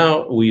 So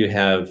now we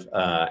have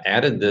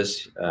added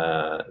this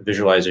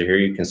visualizer here.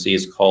 You can see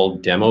it's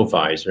called Demo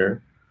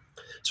Visor.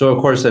 So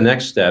of course, the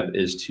next step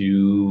is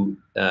to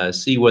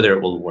see whether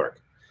it will work.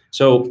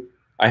 So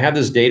I have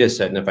this data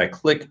set, and if I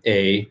click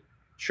A,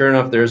 sure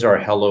enough, there's our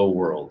hello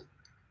world.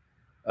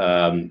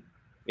 And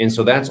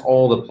so that's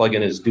all the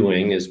plugin is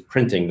doing, is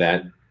printing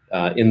that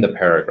in the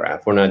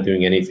paragraph. We're not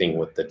doing anything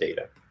with the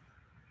data.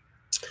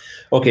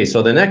 Okay,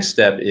 so the next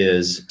step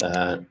is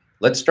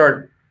let's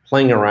start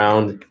playing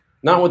around,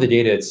 not with the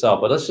data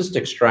itself, but let's just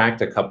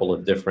extract a couple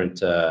of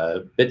different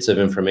bits of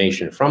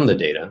information from the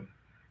data.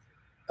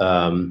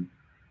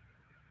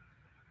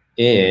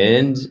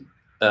 And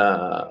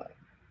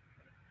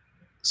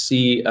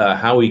see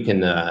how we can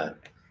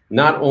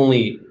not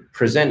only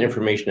present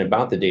information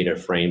about the data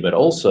frame, but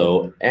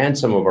also add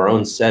some of our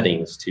own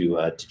settings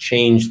to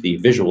change the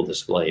visual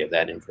display of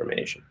that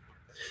information.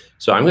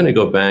 So I'm going to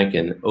go back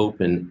and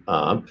open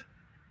up,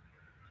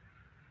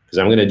 because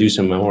I'm going to do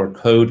some more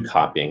code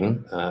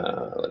copying.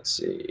 Let's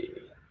see.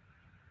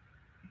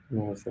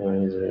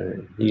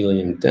 Authorizer,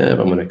 Helium dev.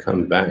 I'm going to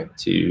come back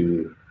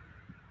to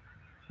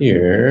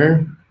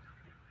here.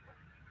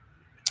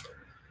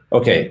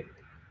 Okay,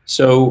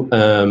 so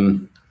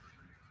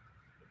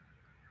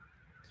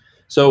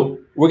so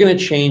we're going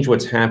to change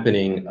what's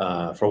happening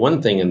for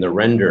one thing in the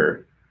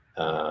render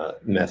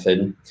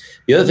method.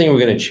 The other thing we're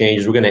going to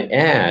change is we're going to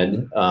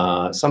add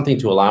something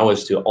to allow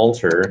us to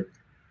alter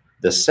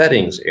the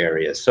settings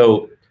area.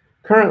 So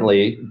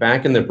currently,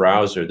 back in the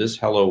browser, this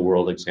hello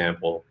world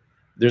example,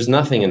 there's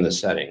nothing in the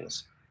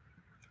settings.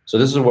 So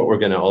this is what we're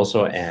going to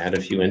also add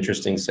a few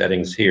interesting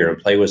settings here and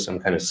play with some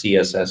kind of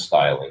CSS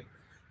styling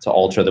to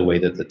alter the way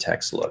that the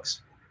text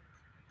looks.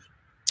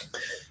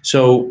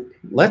 So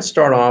let's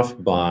start off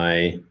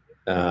by,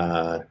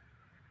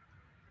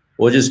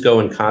 we'll just go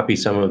and copy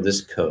some of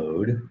this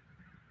code.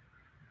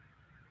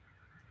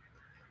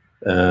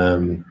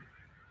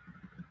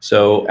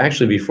 So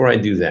actually, before I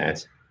do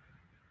that,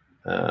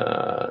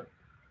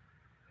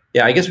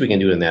 yeah, I guess we can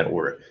do it in that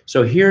order.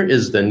 So here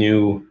is the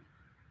new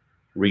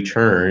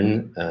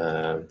return,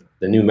 the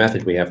new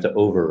method we have to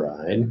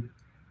override.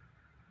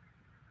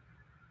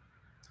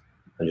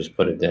 I'll just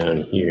put it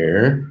down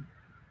here.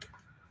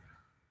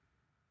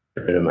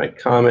 Get rid of my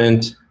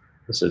comment.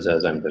 This is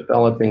as I'm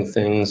developing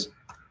things.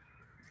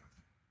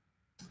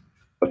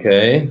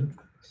 Okay.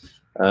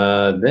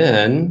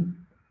 Then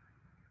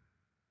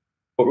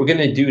what we're going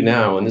to do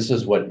now, and this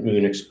is what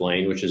Moon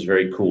explained, which is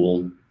very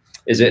cool,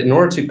 is that in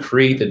order to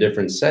create the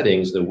different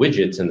settings, the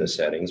widgets in the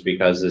settings,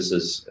 because this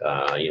is,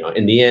 you know,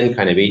 in the end,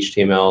 kind of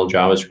HTML,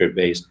 JavaScript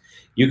based,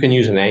 you can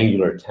use an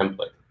Angular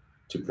template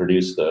to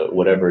produce the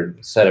whatever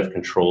set of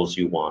controls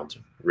you want,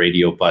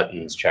 radio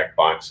buttons,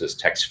 checkboxes,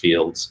 text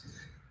fields.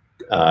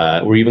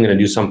 We're even going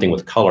to do something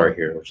with color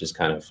here, which is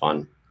kind of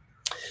fun.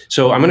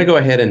 So I'm going to go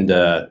ahead and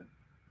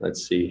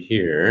let's see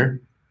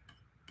here.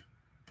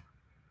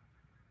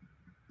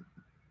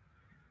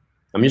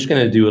 I'm just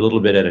going to do a little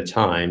bit at a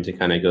time to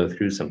kind of go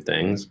through some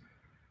things.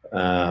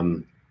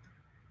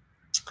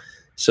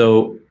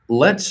 So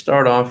let's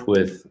start off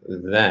with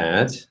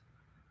that.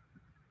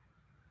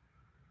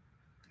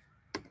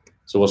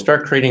 So we'll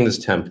start creating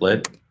this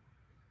template,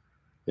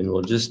 and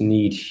we'll just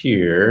need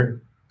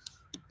here.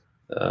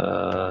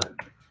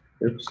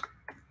 Oops.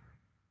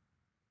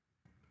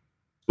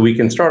 We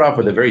can start off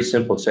with a very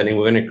simple setting.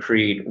 We're going to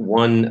create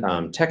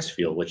one text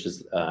field, which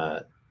is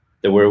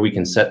where we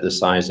can set the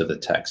size of the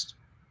text.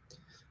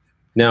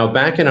 Now,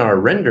 back in our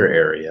render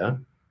area,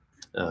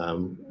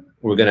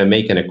 we're going to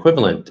make an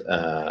equivalent,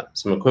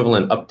 some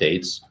equivalent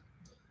updates.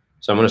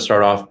 So I'm going to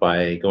start off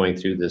by going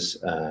through this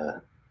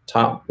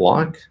top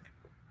block.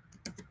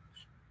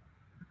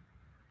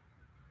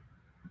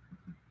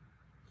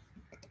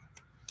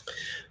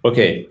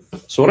 Okay,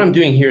 so what I'm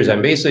doing here is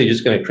I'm basically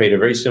just going to create a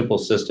very simple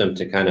system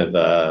to kind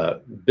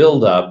of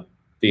build up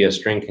via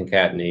string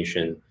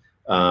concatenation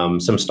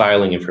some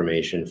styling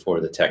information for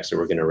the text that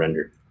we're going to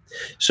render.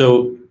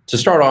 So to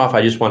start off,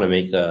 I just want to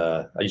make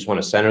I just want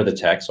to center the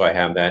text, so I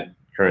have that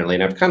currently,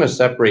 and I've kind of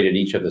separated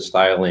each of the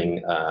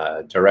styling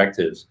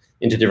directives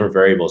into different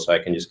variables, so I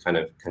can just kind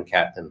of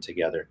concat them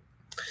together.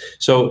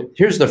 So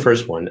here's the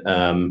first one.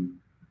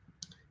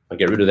 I'll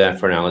get rid of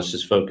that for now. Let's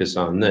just focus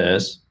on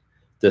this.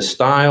 The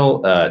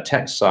style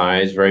text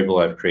size variable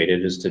I've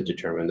created is to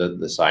determine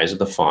the size of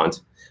the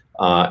font.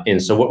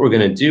 And so what we're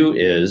going to do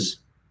is,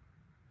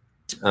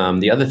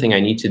 the other thing I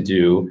need to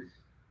do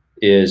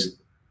is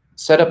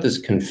set up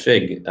this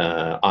config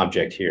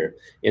object here.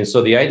 And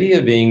so the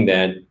idea being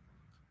that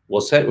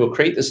we'll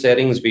create the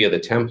settings via the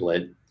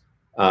template.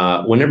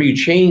 Whenever you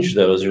change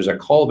those, there's a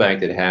callback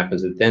that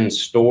happens that then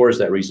stores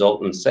that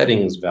resultant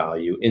settings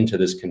value into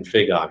this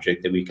config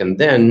object that we can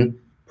then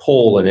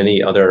pull in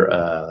any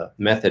other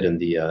method in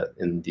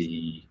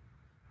the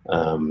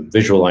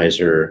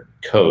visualizer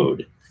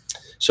code.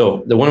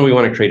 So the one we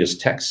want to create is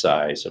text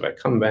size. So if I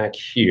come back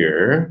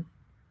here,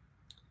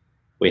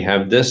 we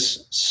have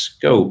this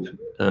scope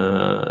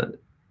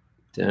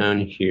down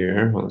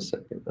here. Hold on a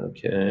second.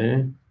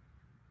 Okay.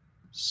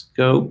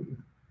 Scope.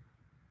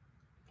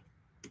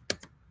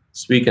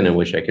 Speaking of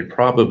which, I could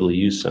probably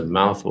use some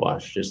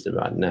mouthwash just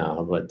about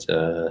now, but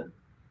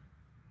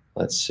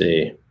let's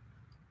see.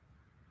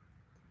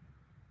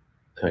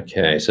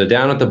 Okay, so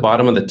down at the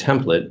bottom of the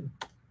template,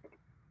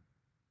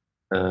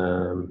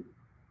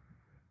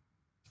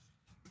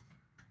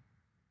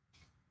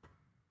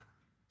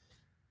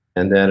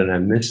 and then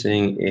I'm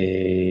missing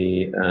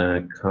a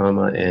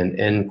comma and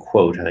end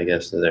quote, I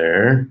guess,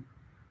 there.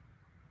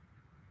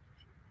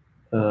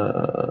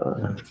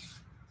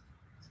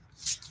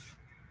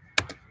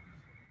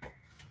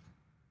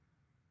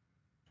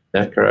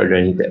 That card,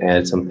 I need to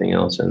add something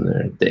else in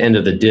there. The end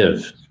of the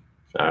div.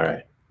 All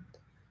right.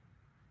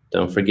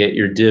 Don't forget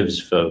your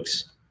divs,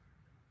 folks.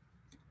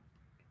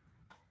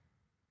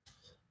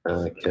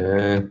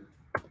 Okay.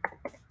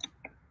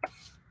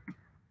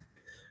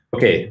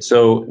 Okay,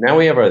 so now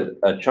we have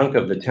a chunk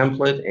of the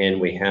template, and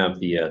we have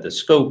the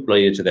scope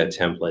related to that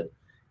template.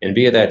 And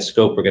via that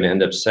scope, we're going to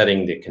end up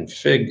setting the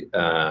config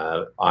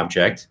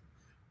object.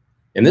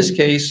 In this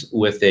case,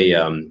 with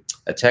a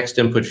text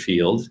input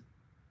field,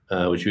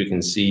 which we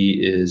can see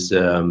is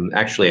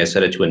actually I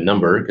set it to a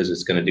number because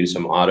it's going to do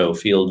some auto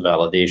field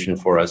validation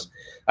for us.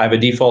 I have a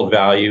default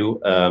value,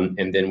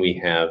 and then we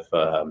have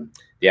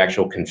the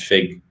actual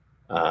config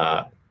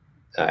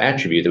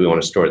attribute that we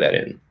want to store that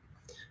in.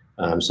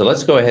 So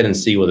let's go ahead and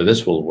see whether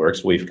this will work.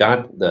 So we've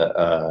got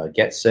the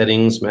get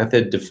settings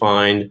method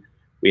defined.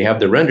 We have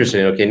the render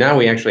setting. Okay, now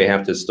we actually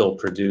have to still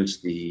produce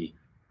the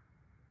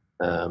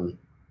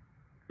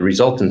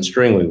resultant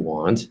string we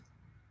want,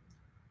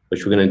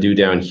 which we're going to do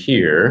down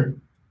here.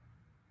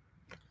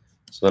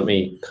 So let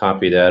me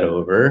copy that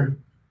over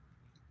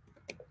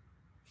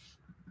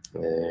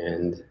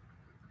and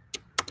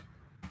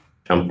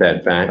jump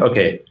that back.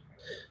 Okay,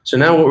 so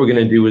now what we're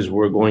going to do is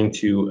we're going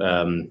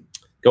to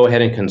go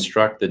ahead and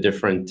construct the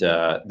different,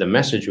 the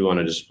message we want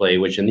to display,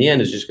 which in the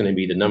end is just going to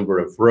be the number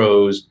of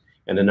rows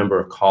and the number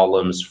of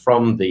columns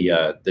from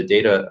the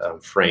data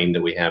frame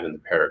that we have in the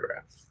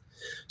paragraph.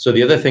 So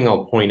the other thing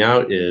I'll point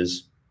out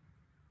is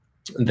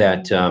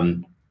that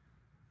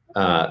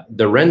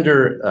the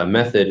render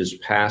method is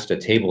passed a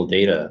table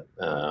data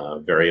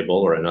variable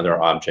or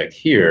another object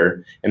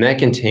here, and that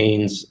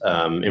contains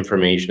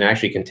information,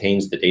 actually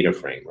contains the data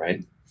frame,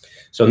 right?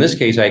 So in this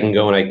case, I can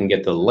go and I can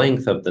get the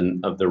length of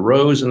the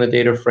rows in the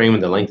data frame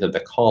and the length of the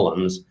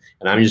columns,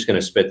 and I'm just going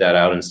to spit that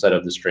out instead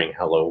of the string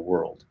hello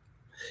world.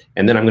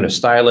 And then I'm going to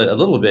style it a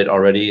little bit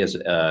already as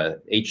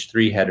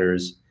H3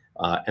 headers,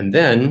 and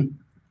then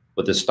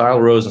with the style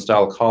rows and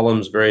style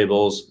columns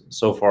variables,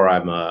 so far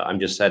I'm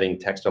just setting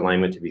text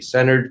alignment to be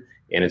centered,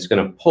 and it's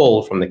going to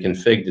pull from the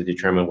config to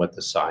determine what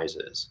the size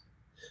is.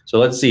 So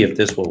let's see if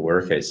this will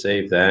work. I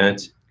save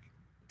that.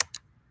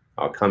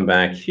 I'll come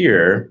back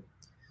here,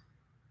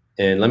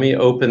 and let me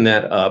open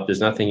that up.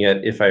 There's nothing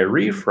yet. If I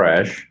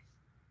refresh,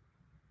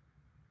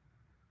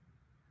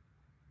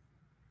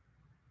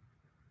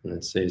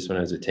 let's see,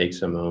 sometimes it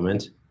takes a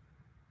moment.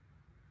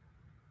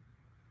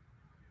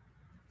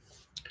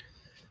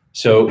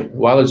 So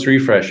while it's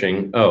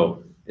refreshing,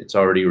 oh, it's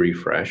already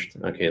refreshed.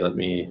 Okay, let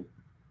me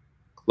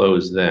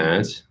close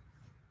that.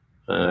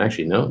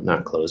 Actually, no,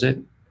 not close it.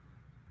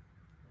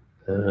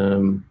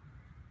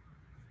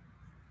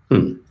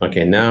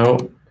 Okay, now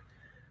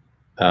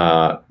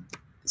it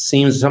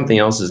seems something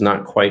else is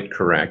not quite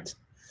correct.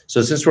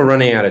 So since we're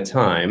running out of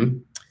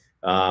time,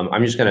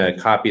 I'm just going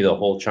to copy the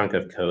whole chunk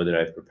of code that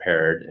I've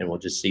prepared, and we'll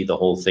just see the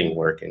whole thing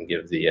work and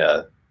give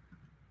the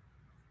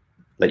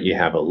let you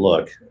have a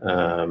look.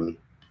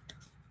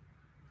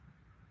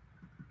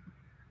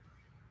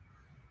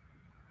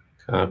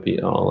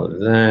 Copy all of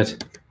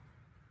that.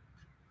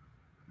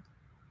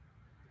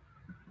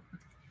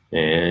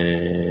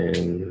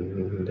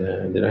 And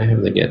did I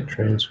have the get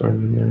transform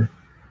in there?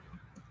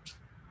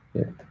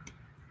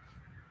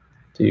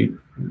 Yeah.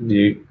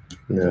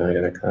 No, I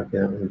gotta copy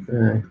that one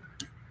back.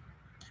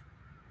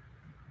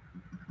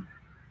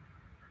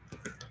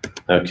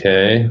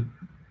 Okay.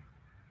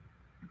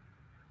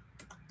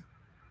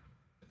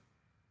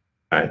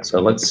 All right,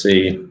 so let's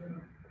see.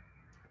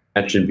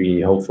 That should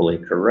be hopefully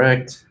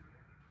correct.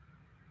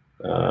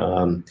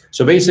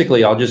 So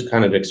basically, I'll just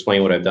kind of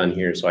explain what I've done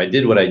here. So I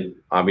did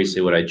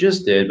obviously what I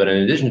just did, but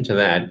in addition to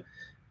that,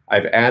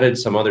 I've added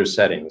some other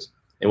settings.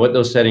 And what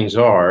those settings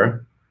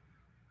are,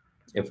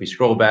 if we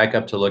scroll back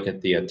up to look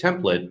at the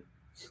template,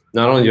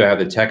 not only do I have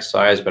the text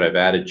size, but I've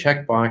added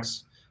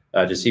checkbox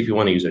to see if you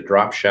want to use a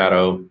drop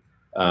shadow.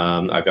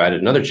 I've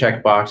added another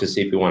checkbox to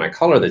see if we want to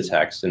color the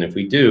text. And if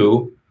we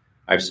do,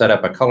 I've set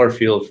up a color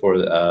field for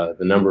the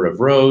number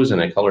of rows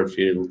and a color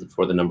field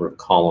for the number of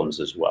columns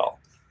as well.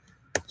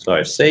 So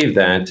I've saved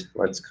that.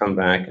 Let's come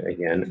back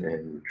again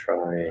and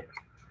try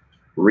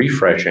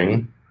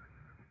refreshing.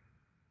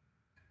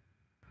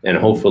 And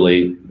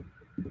hopefully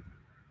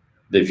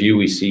the view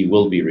we see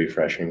will be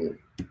refreshing.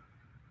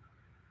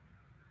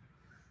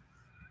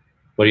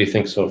 What do you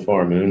think so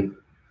far, Moon?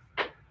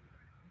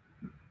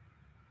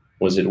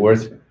 Was it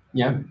worth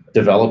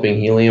developing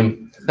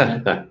Helium?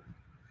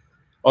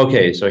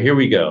 Okay, so here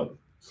we go.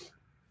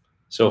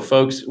 So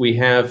folks, we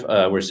have,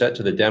 we're set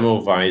to the demo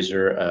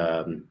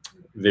visor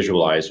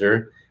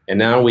visualizer, and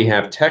now we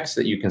have text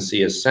that you can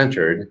see is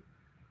centered.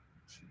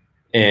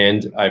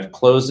 And I've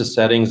closed the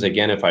settings.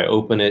 Again, if I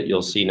open it,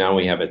 you'll see now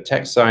we have a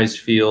text size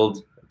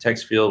field,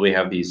 text field, we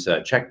have these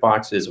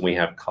checkboxes, and we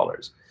have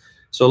colors.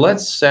 So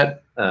let's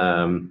set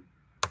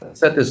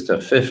this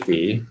to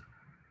 50.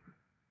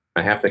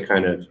 I have to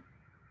kind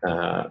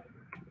of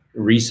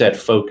reset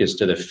focus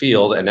to the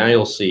field, and now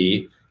you'll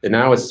see that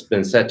now it's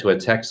been set to a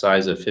text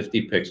size of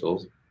 50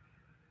 pixels.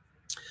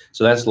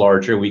 So that's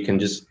larger. We can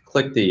just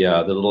click the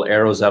little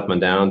arrows up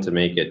and down to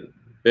make it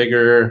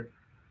bigger,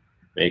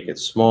 make it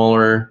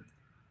smaller.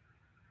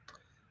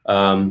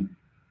 And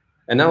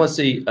now let's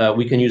see,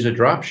 we can use a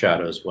drop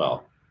shadow as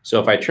well.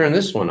 So if I turn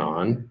this one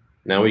on,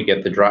 now we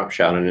get the drop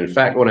shadow. And in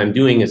fact, what I'm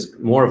doing is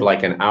more of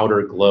like an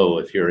outer glow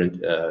if you're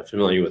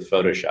familiar with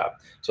Photoshop.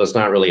 So it's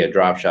not really a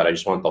drop shadow. I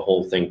just want the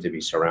whole thing to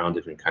be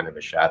surrounded in kind of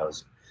a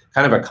shadows,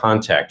 kind of a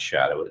contact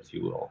shadow, if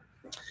you will.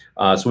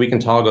 So we can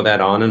toggle that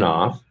on and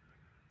off.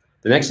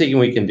 The next thing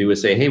we can do is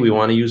say, hey, we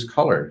want to use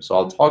color. So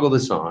I'll toggle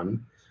this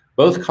on.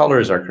 Both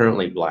colors are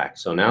currently black.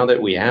 So now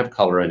that we have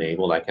color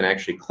enabled, I can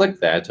actually click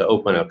that to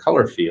open a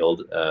color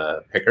field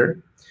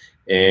picker.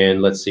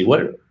 And let's see,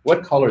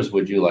 what colors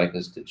would you like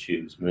us to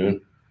choose,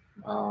 Moon?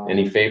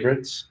 Any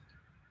favorites?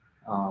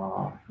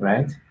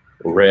 Red.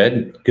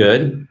 Red,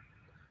 good.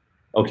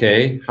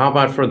 Okay, how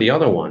about for the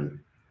other one?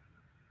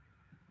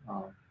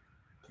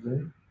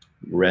 Blue.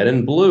 Red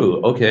and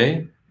blue,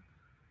 okay.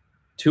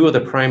 Two of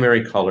the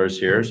primary colors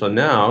here. So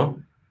now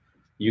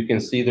you can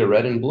see the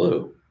red and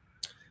blue.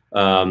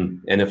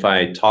 And if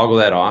I toggle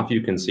that off,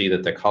 you can see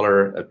that the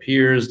color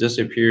appears,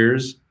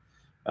 disappears.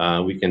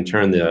 We can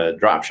turn the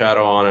drop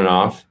shadow on and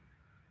off.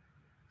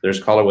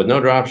 There's color with no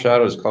drop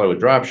shadow, there's color with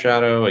drop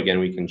shadow. Again,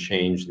 we can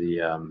change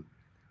the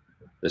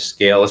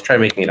scale. Let's try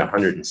making it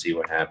 100 and see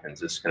what happens.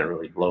 This is going to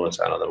really blow us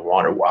out of the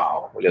water.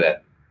 Wow, look at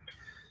that.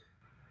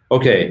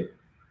 Okay,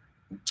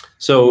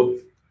 so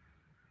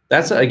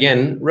that's,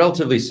 again,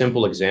 relatively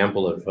simple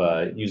example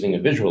of using a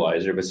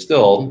visualizer, but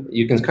still,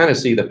 you can kind of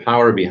see the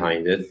power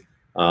behind it.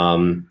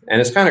 And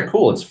it's kind of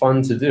cool. It's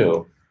fun to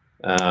do,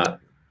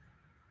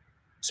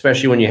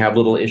 especially when you have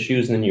little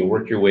issues and then you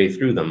work your way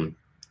through them.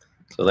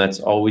 So that's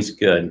always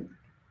good.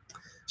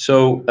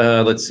 So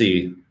let's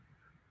see.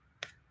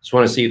 Just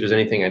want to see if there's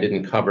anything I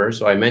didn't cover.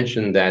 So I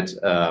mentioned that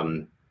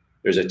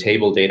there's a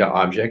table data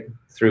object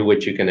through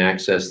which you can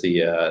access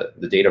the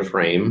data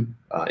frame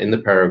in the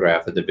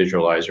paragraph that the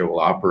visualizer will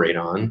operate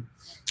on.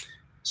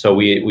 So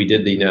we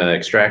did the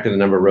extracted the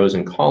number of rows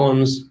and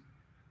columns.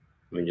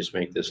 Let me just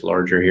make this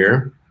larger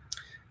here.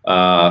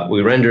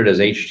 We rendered as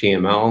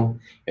HTML.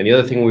 And the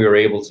other thing we were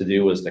able to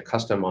do was to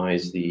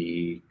customize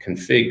the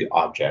config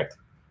object.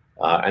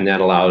 And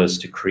that allowed us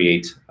to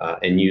create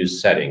and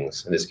use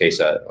settings, in this case,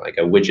 like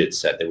a widget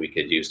set that we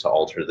could use to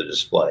alter the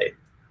display.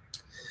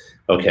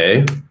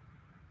 Okay.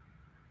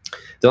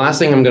 The last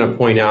thing I'm going to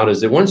point out is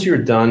that once you're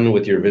done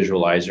with your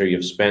visualizer,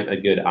 you've spent a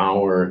good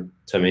hour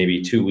to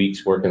maybe 2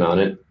 weeks working on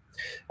it,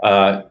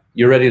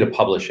 you're ready to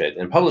publish it.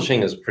 And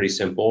publishing is pretty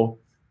simple.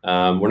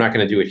 We're not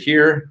going to do it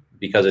here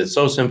because it's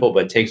so simple,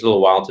 but it takes a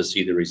little while to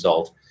see the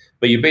result.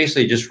 But you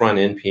basically just run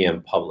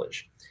npm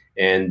publish.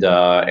 And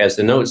as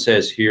the note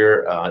says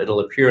here,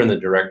 it'll appear in the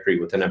directory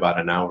within about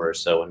an hour or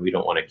so, and we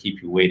don't want to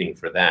keep you waiting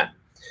for that.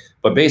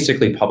 But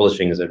basically,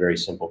 publishing is a very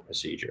simple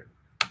procedure.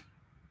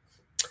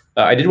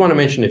 I did want to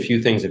mention a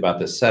few things about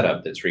the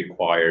setup that's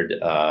required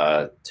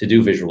to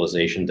do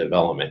visualization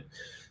development.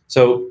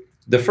 So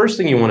the first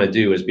thing you want to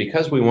do is,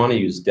 because we want to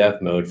use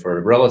dev mode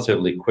for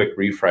relatively quick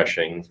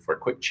refreshing, for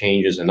quick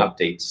changes and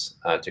updates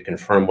to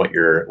confirm what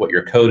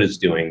your code is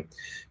doing,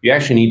 you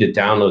actually need to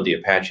download the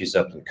Apache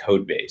Zeppelin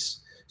code base.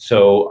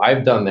 So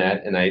I've done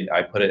that, and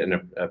I put it in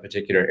a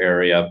particular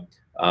area.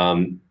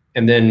 And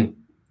then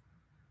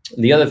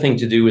the other thing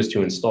to do is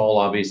to install,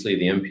 obviously,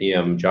 the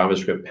npm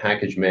JavaScript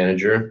package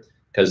manager,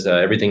 because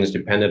everything is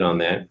dependent on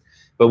that.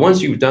 But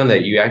once you've done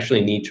that, you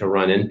actually need to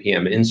run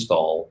npm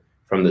install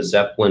from the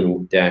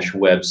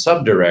Zeppelin-web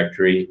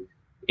subdirectory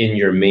in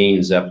your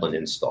main Zeppelin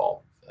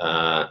install,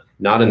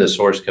 not in the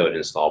source code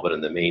install, but in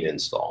the main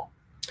install.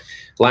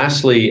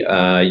 Lastly,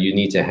 you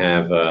need to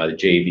have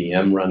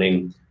JVM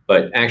running.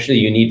 But actually,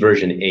 you need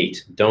version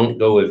 8. Don't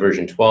go with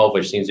version 12,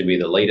 which seems to be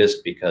the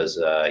latest, because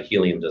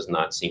Helium does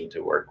not seem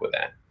to work with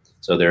that.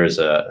 So there's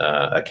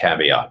a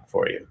caveat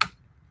for you.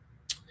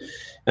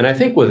 And I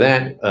think with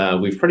that,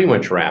 we've pretty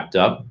much wrapped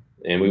up.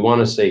 And we want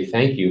to say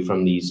thank you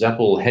from the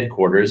Zepl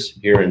headquarters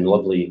here in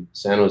lovely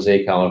San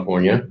Jose,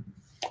 California.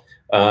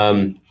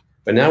 But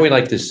now we'd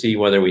like to see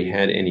whether we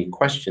had any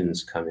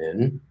questions come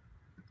in.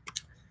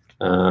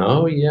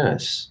 Oh,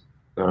 yes.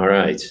 All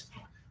right.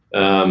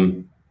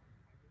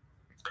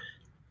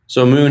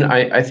 So Moon,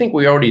 I think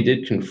we already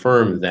did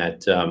confirm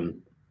that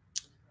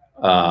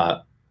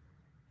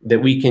that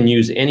we can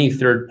use any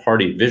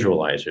third-party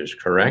visualizers,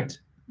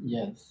 correct?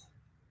 Yes.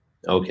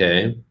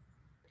 Okay.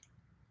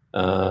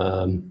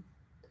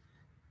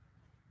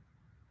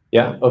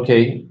 Yeah,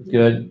 okay,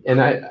 good.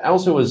 And I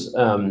also was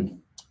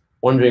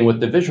wondering with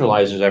the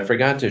visualizers, I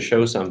forgot to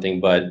show something,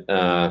 but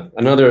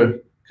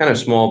another kind of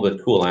small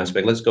but cool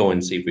aspect, let's go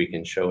and see if we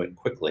can show it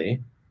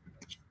quickly,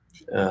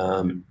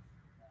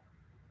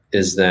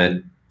 is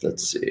that,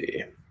 let's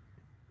see.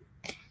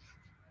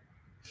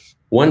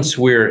 Once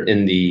we're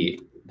in the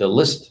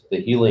list, the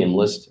Helium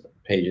list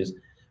pages,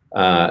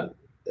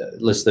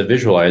 list the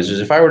visualizers,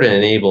 if I were to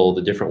enable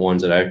the different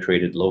ones that I've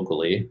created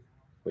locally,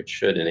 which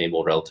should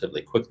enable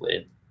relatively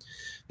quickly,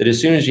 that as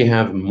soon as you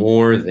have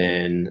more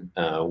than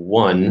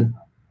one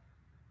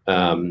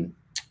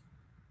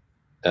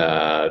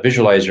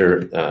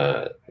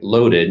visualizer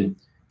loaded,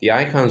 the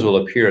icons will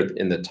appear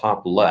in the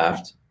top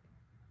left.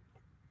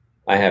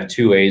 I have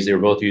two A's. They were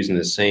both using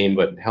the same,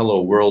 but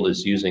Hello World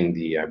is using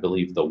the, I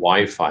believe, the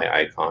Wi-Fi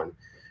icon.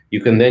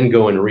 You can then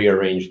go and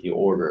rearrange the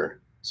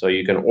order. So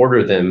you can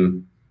order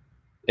them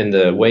in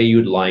the way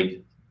you'd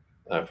like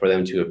for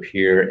them to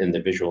appear in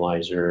the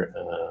visualizer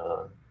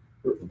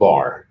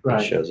bar that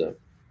shows up.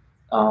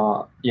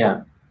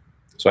 Yeah.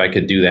 So I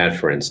could do that,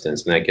 for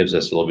instance, and that gives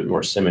us a little bit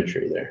more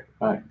symmetry there.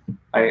 Right.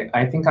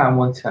 I think I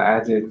want to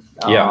add it,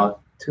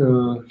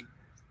 two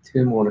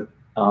more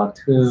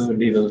two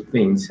little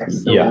things.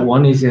 So Yeah.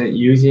 one is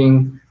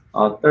using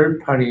a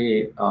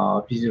third-party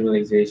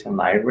visualization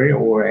library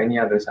or any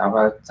other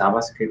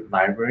JavaScript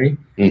library.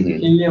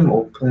 Helium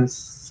opens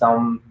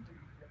some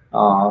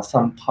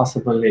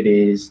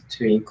possibilities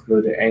to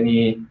include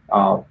any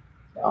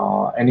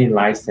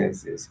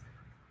licenses.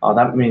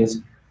 That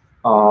means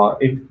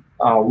if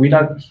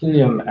without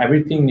Helium,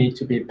 everything needs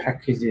to be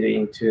packaged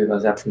into the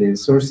Zeppelin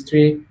source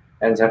tree,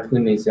 and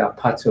Zeppelin is a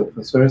part of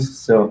open source.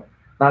 So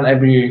not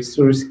every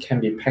source can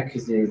be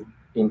packaged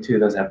into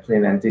the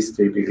Zeppelin and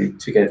distributed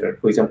together.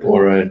 For example,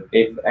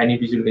 if any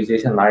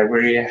visualization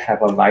library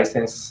have a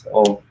license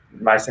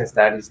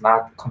that is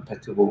not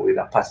compatible with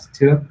Apache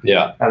 2,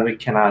 then we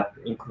cannot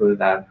include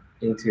that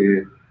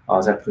into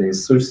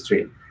Zeppelin's source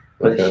tree.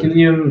 But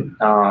Helium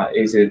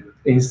is an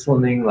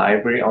installing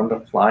library on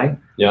the fly.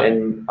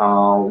 And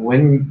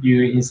when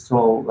you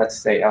install, let's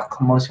say, a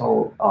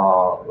commercial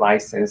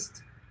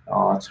licensed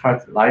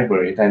chart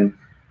library, then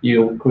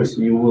of course,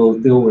 you will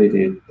deal with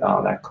it,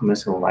 that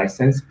commercial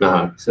license.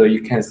 So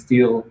you can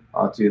still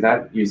do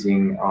that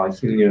using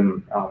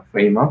Helium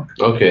framework.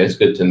 Okay, it's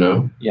good to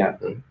know. Yeah.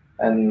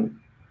 And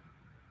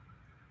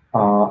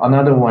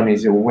another one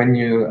is when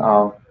you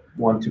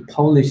want to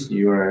publish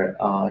your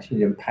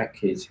Helium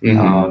package, you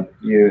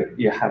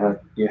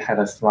had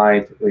a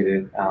slide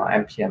with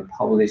npm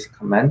publish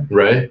command,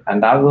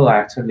 and that will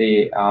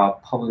actually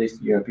publish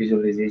your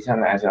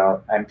visualization as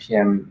a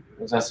npm,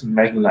 just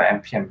regular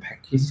npm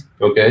package,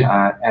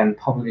 and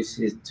publish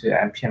it to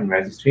npm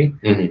registry.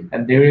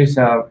 And there is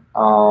a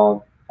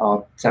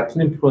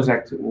Zeppelin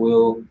project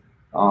will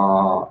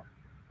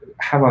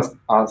have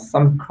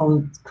some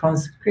cron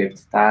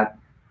script that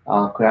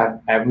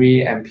grab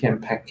every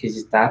npm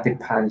package that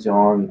depends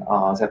on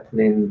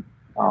Zeppelin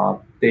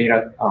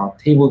data,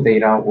 table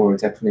data, or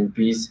Zeppelin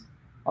B's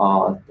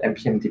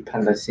npm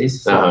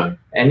dependencies. So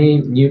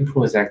any new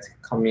project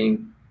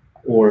coming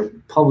or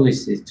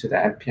publishes to the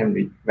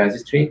npm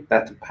registry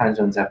that depends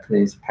on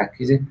Zeppelin's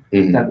packaging,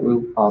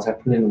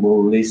 Zeppelin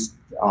will list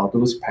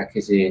those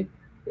packages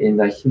in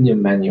the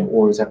Helium menu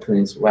or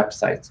Zeppelin's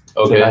website.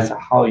 So that's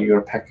how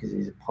your package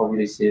is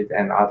published,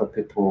 and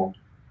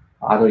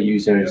other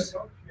users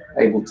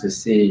able to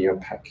see your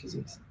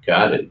packages.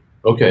 Got it.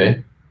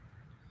 Okay.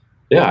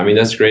 Yeah, I mean,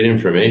 that's great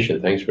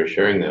information. Thanks for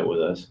sharing that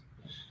with us.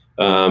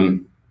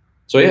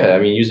 So yeah, I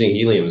mean, using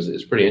Helium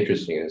is pretty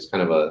interesting. It's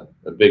kind of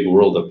a big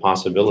world of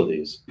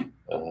possibilities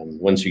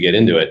once you get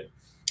into it.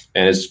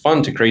 And it's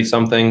fun to create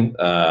something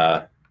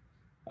that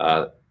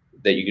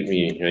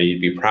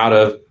you'd be proud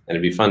of, and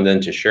it'd be fun then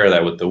to share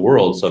that with the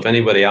world. So if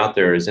anybody out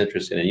there is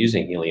interested in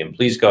using Helium,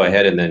 please go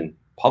ahead and then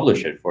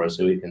publish it for us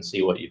so we can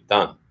see what you've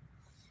done.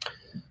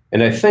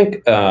 And I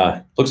think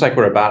looks like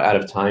we're about out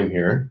of time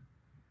here.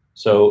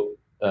 So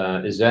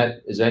is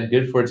that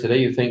good for today?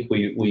 You think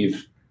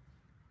we've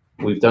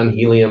done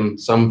Helium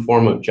some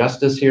form of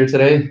justice here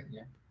today?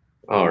 Yeah.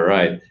 All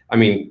right. I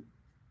mean,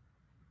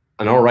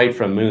 an all right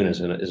from Moon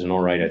is an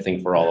all right, I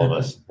think, for all of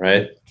us,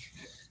 right?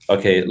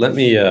 Okay, let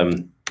me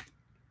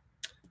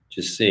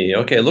just see.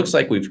 Okay, it looks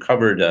like we've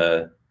covered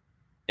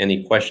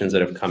any questions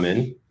that have come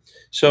in.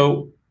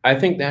 So I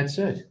think that's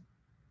it.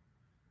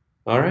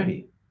 All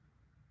righty.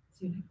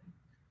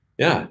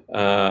 Yeah,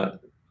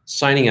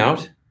 signing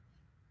out,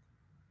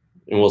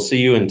 and we'll see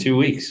you in 2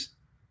 weeks.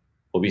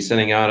 We'll be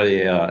sending out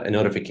a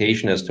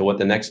notification as to what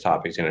the next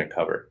topic is going to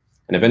cover.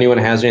 And if anyone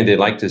has anything they'd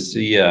like to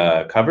see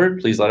covered,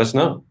 please let us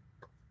know.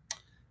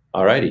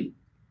 All righty.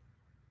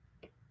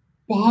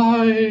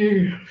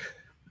 Bye.